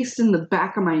buttery taste in the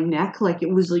back of my neck. Like, it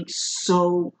was, like,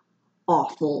 so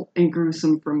awful and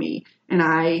gruesome for me. And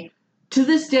I, to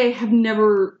this day, have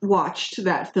never watched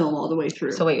that film all the way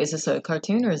through. So wait, is this a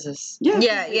cartoon or is this... Yeah, an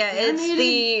it's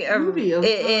the animated movie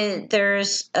of,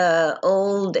 there's a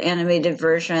old animated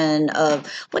version of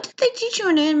what did they teach you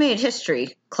in animated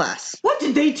history class? What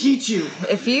did they teach you?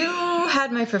 If you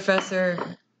had my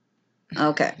professor...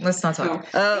 Okay. Let's not talk. No.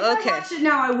 Oh, If I okay. watched it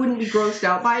now, I wouldn't be grossed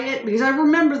out by it because I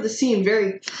remember the scene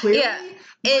very clearly. Yeah,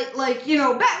 But, like,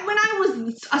 back when I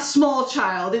was a small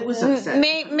child, it was upsetting.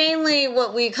 Mainly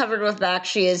what we covered with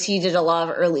Bakshi is he did a lot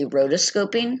of early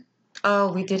rotoscoping.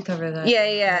 Oh, we did cover that.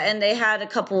 Yeah, and they had a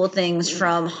couple of things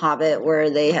from Hobbit where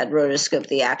they had rotoscoped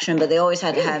the action, but they always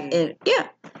had to have it. Yeah,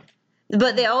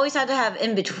 but they always had to have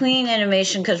in between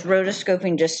animation because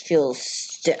rotoscoping just feels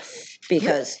stiff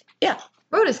because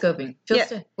Rotoscoping. Feels Yeah.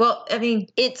 stiff. Well, I mean,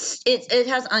 it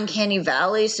has uncanny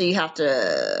valley, so you have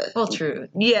to. well, true.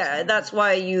 Yeah, that's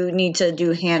why you need to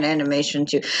do hand animation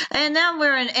too. And now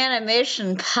we're an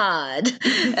animation pod,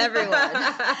 everyone.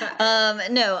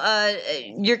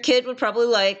 Your kid would probably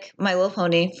like My Little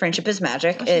Pony, Friendship is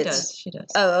Magic. Oh, she does. She does.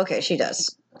 Oh, okay, she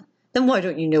does. Then why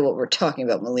don't you know what we're talking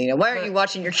about, Melina? Why aren't you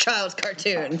watching your child's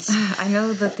cartoons? I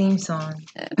know the theme song.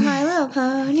 My Little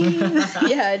Pony.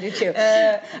 Yeah, I do too.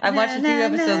 I've watched a few Na, na,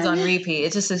 episodes na, on na. repeat.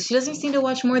 It's just that she doesn't seem to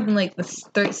watch more than like the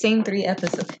same 3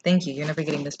 episodes. Thank you. You're never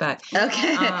getting this back.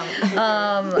 Okay.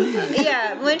 Um,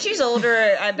 Yeah, when she's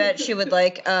older, I bet she would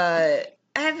like.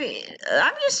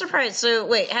 I'm just surprised. So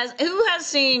wait, who has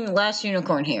seen Last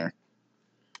Unicorn here?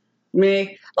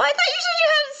 Me. Well, I thought you said you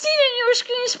hadn't seen it and you were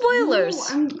screaming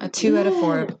spoilers. A 2 out of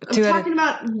 4. I'm 2 out of talking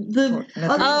about the 4.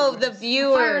 other Oh, the Fire and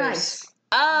viewers. Ice.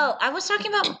 Oh, I was talking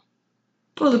about.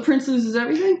 Oh, the prince loses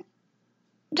everything?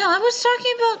 No, I was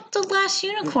talking about the Last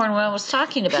Unicorn when I was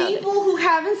talking about it. People who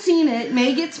haven't seen it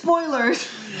may get spoilers.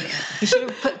 You should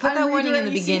have put that warning in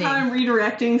the You see beginning. how I'm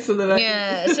redirecting so that I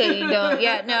Yeah, so you don't.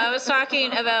 Yeah, no, I was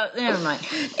talking about. Never mind.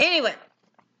 Anyway,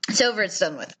 it's over. It's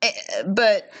done with.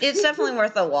 But it's definitely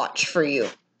worth a watch for you.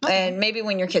 and maybe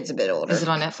when your kid's a bit older. Is it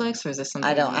on Netflix or is this something?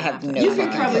 I don't. I have no. You can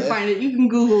fucking probably clue. find it. You can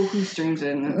Google who streams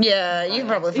it. And Yeah, you can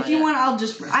probably find if you it. want,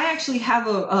 I actually have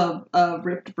a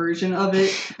ripped version of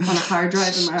it on a hard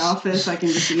drive in my office. I can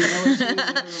just email it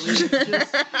to you.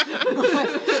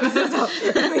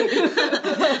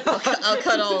 I'll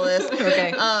cut all this.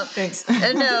 Okay. Thanks.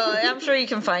 No, I'm sure you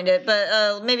can find it,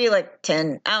 but maybe like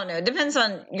 10. I don't know. It depends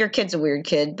on your kid's a weird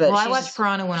kid, but Well, I she's- watched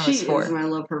Piranha when I She was 4. is, and I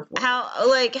love her for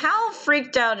it. how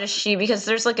freaked out is she? Because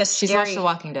there's like a She's scary. watched The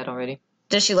Walking Dead already.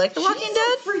 Does she like The Walking She's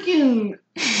Dead? a freaking.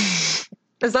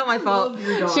 It's not my fault. love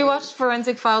your daughter. She watched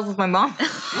Forensic Files with my mom.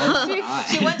 God.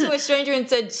 she went to a stranger and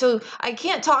said, "So I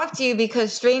can't talk to you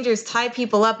because strangers tie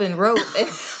people up in rope."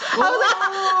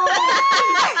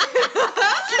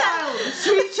 Child,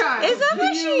 sweet child. Is that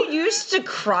why she used to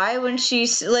cry when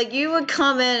like you would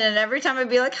come in and every time I'd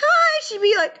be like, "Hi," she'd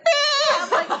be like, "Eh." I'm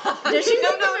like, does she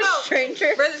think I'm a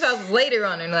stranger? Forensic Files later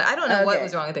on, and I don't know what Okay.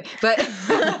 was wrong with it, but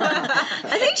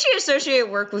I think she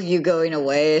associated work with you going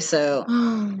away, so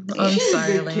I'm She's a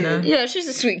sorry, good kid. Elena. yeah, she's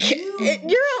a sweet kid.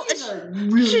 She's a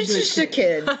really She's good just a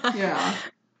kid. Yeah.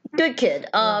 Good kid.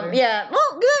 Love her. Yeah.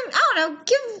 Well, good. I don't know.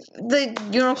 Give the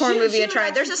unicorn movie a try.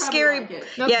 There's a scary. Like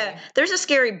Okay. Yeah, there's a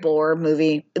scary boar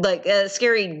movie, like a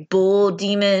scary bull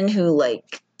demon who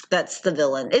like that's the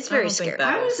villain. It's I very don't think scary.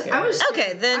 that I was scared.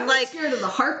 Okay, then I was like scared of the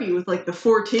harpy with like the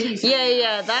 4 titties.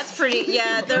 yeah, that's pretty.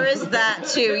 Yeah, there is that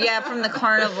too. Yeah, from the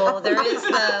carnival, there is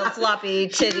the floppy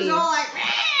She was titty. all like,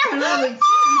 and I was like,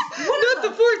 Not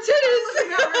the 4 titties.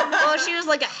 Well, she was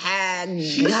like a hag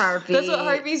harpy. That's what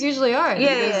harpies usually are.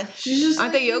 Yeah. she's just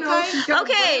Aren't like, they you know, yokai? she's got a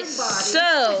Okay, bird body.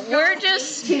 so we're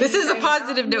just. This is a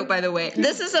positive note, by the way.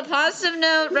 This is a positive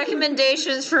note.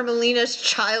 Recommendations for Melina's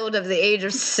child of the age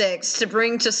of 6 to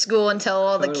bring to school and tell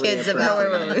all the Totally kids about.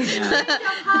 appropriate. Yeah.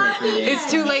 Appropriate. It's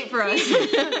too late for us. Have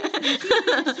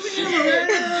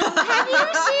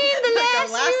you seen the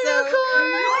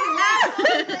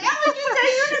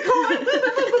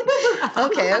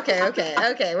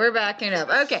Okay, we're backing up.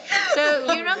 Okay,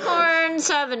 so unicorns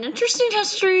have an interesting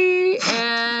history,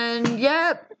 and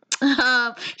yep,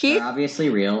 he They're obviously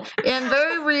real. and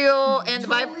very real, and the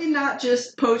Bible, Totally not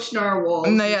just poached narwhals.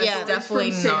 No, yeah, Yeah. it's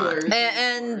definitely From not. sailors.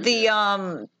 and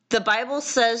the Bible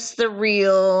says they're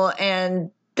real,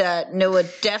 and that Noah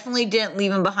definitely didn't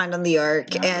leave him behind on the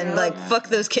ark, and like fuck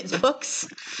those kids' books.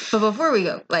 But before we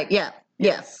go, like, Yeah,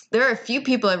 yeah. there are a few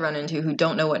people I've run into who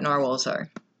don't know what narwhals are.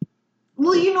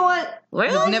 Well, you know what?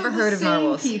 Really? I've never The heard of same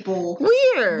narwhals. People.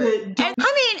 Weird. that don't-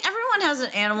 I mean, everyone has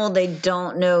an animal they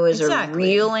don't know is Exactly.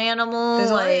 a real animal. There's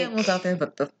a lot of like, animals out there,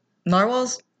 but the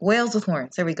narwhals, whales with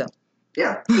horns. There we go.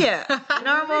 Yeah, yeah,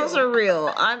 narwhals are real.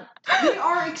 they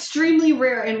are extremely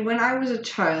rare. And when I was a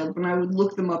child, when I would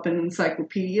look them up in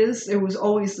encyclopedias, it was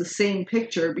always the same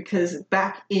picture because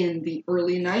back in the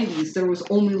early 90s, there was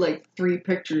only like 3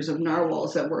 pictures of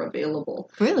narwhals that were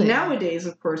available. Really? Nowadays,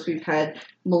 of course, we've had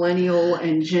millennial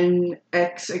and Gen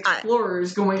X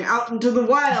explorers going out into the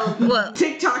wild, Well-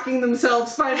 TikToking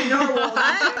themselves finding narwhals.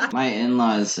 My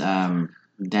in-laws'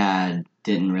 dad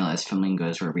didn't realize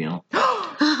flamingos were real.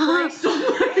 Christ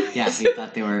almighty. Yeah, he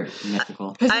thought they were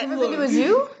mythical. Has I- he ever been to a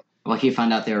zoo? Well, he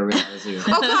found out they were real at the zoo.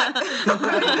 Oh God!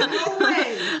 No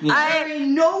way. Yeah. There ain't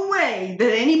no way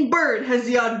that any bird has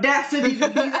the audacity to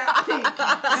be that pink.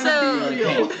 and So- be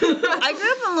real. I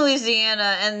grew up in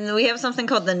Louisiana, and we have something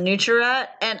called the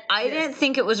Nutri-Rat, and I didn't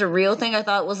think it was a real thing. I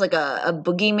thought it was like a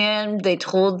boogeyman. They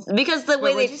told because the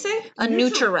way Wait, what'd they you say? a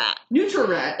Nutri-Rat.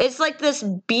 Nutri-Rat. It's like this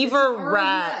beaver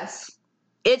rat. RES.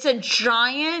 It's a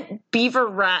giant beaver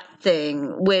rat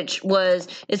thing,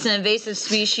 it's an invasive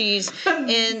species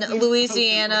in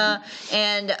Louisiana.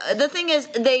 And the thing is,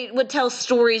 they would tell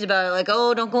stories about it, like,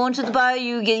 oh, don't go into the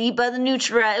bayou, get eaten by the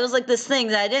Nutri-Rat. It was like this thing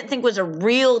that I didn't think was a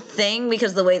real thing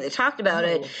because of the way they talked about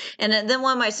it. And then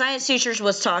one of my science teachers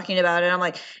was talking about it, I'm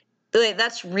like, wait,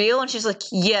 that's real? And she's like,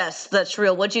 yes, that's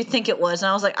real. What do you think it was? And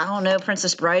I was like, I don't know,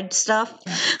 Princess Bride stuff.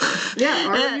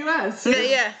 Yeah, RWS.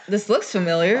 Yeah. This looks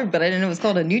familiar, but I didn't know it was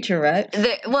called a Nutri-Rat.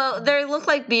 They look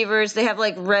like beavers. They have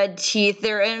like red teeth.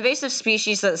 They're an invasive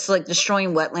species that's like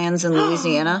destroying wetlands in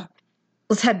Louisiana.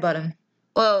 Let's headbutt him.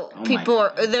 Well, Oh my people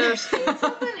are God. there's Isn't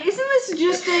this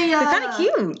just a... They're kind of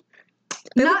cute.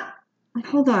 Not...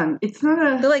 Hold on. It's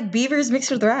not They're a... like beavers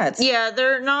mixed with rats. yeah,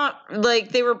 they're not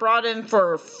like they were brought in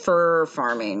for fur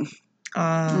farming,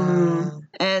 Uh,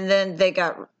 and then they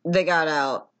got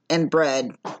out and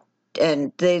bred,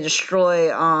 they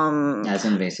destroy As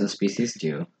invasive species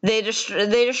do. they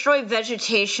destroy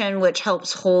vegetation, which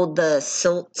helps hold the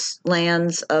silt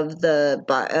lands of the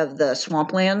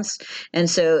swamplands, and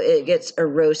so it gets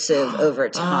erosive over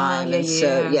time. And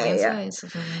so yeah,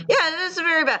 that's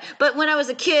very bad. But when I was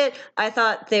a kid, I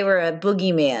thought they were a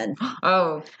boogeyman.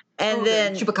 Oh, And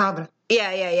then chupacabra.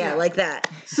 Yeah, like that.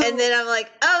 So- and then I'm like,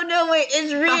 oh no, wait,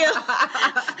 it's real.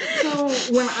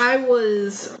 So when I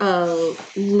was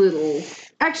little,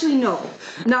 actually no,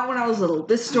 not when I was little.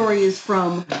 This story is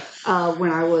from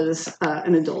when I was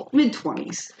an adult,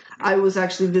 mid-20s. I was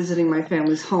actually visiting my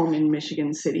family's home in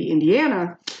Michigan City,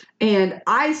 Indiana, and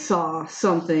I saw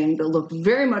something that looked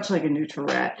very much like a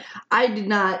nutria. I did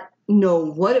not know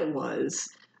what it was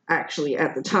actually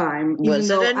at the time, Was even it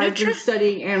though a I've been nutria?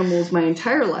 studying animals my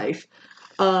entire life.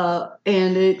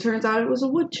 And it turns out it was a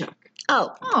woodchuck.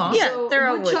 Oh, Aw. yeah, So they're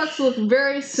a woodchucks look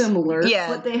very similar, Yeah.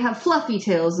 but they have fluffy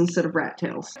tails instead of rat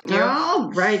tails. Yeah.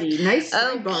 Alrighty, nice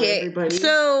sidebar, Okay, everybody.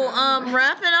 so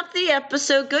wrapping up the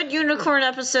episode, good unicorn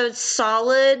episode,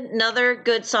 another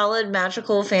good solid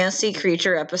magical fantasy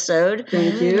creature episode.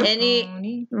 Thank you.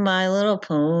 Any My Little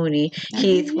Pony,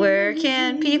 Keith, where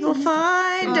can people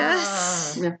find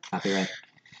us? Yeah. Copyright.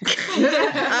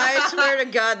 I swear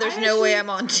to God, there's no way I'm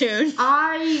on tune.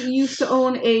 I used to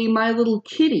own a My Little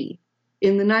Kitty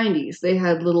in the 90s. They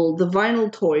had the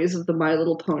vinyl toys of the My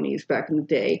Little Ponies back in the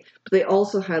day, but they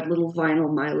also had little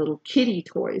vinyl My Little Kitty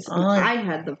toys. And Oh. I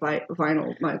had the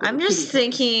vinyl My Little I'm just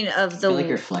Kitty thinking of I the feel like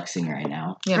you're flexing right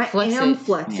now. Yeah, I flex am it.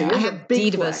 flexing. Yeah. It I was a have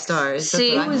big Diva flex. stars.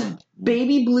 See, That's it what It I was had.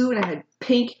 baby blue and I had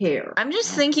pink hair. I'm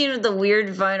just thinking of the weird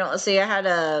vinyl. See, I had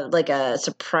a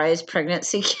surprise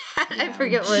pregnancy cat. I Yeah.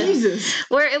 forget what. Jesus.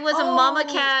 Where it was a mama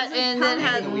Oh, cat is it and then Pound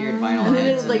had The weird vinyl And then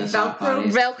heads it's like and the soft Velcro?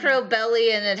 bodies. Velcro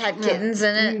belly and it had kittens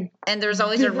in it. And there was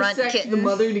always a runt Vivisect kitten. the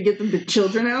mother to get the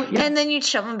children out. Yeah. And then you'd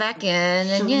shove them back in,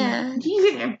 and yeah.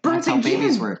 That's how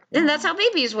babies work. And that's how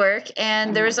babies work.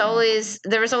 And there was always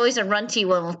a runty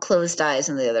one with closed eyes,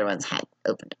 and the other ones had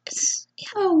open eyes.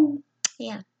 Oh.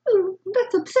 Yeah. Oh,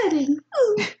 that's upsetting.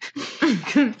 Oh.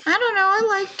 I don't know. I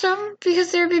liked them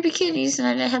because they were baby kitties, and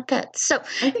I didn't have pets. So,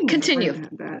 I think Continue. my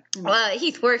friend had that.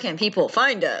 Heath, where can people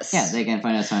find us? Yeah, they can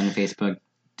find us on Facebook,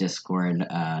 Discord,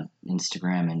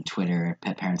 Instagram, and Twitter,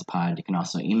 Pet Parents Pod. You can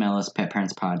also email us,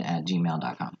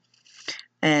 petparentspod@gmail.com.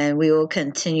 And we will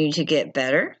continue to get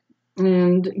better.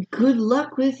 And good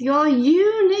luck with your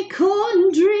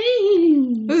unicorn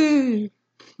dreams.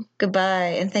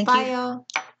 Goodbye, and thank Bye, you. y'all.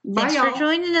 Bye, Thanks y'all. for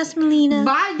joining us, Melina.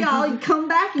 Bye, y'all. Come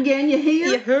back again, you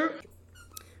hear? heard.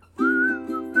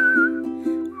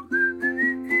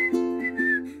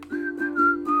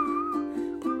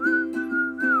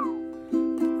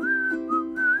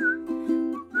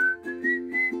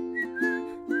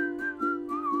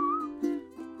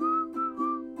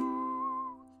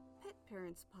 Pet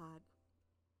Parents Pod.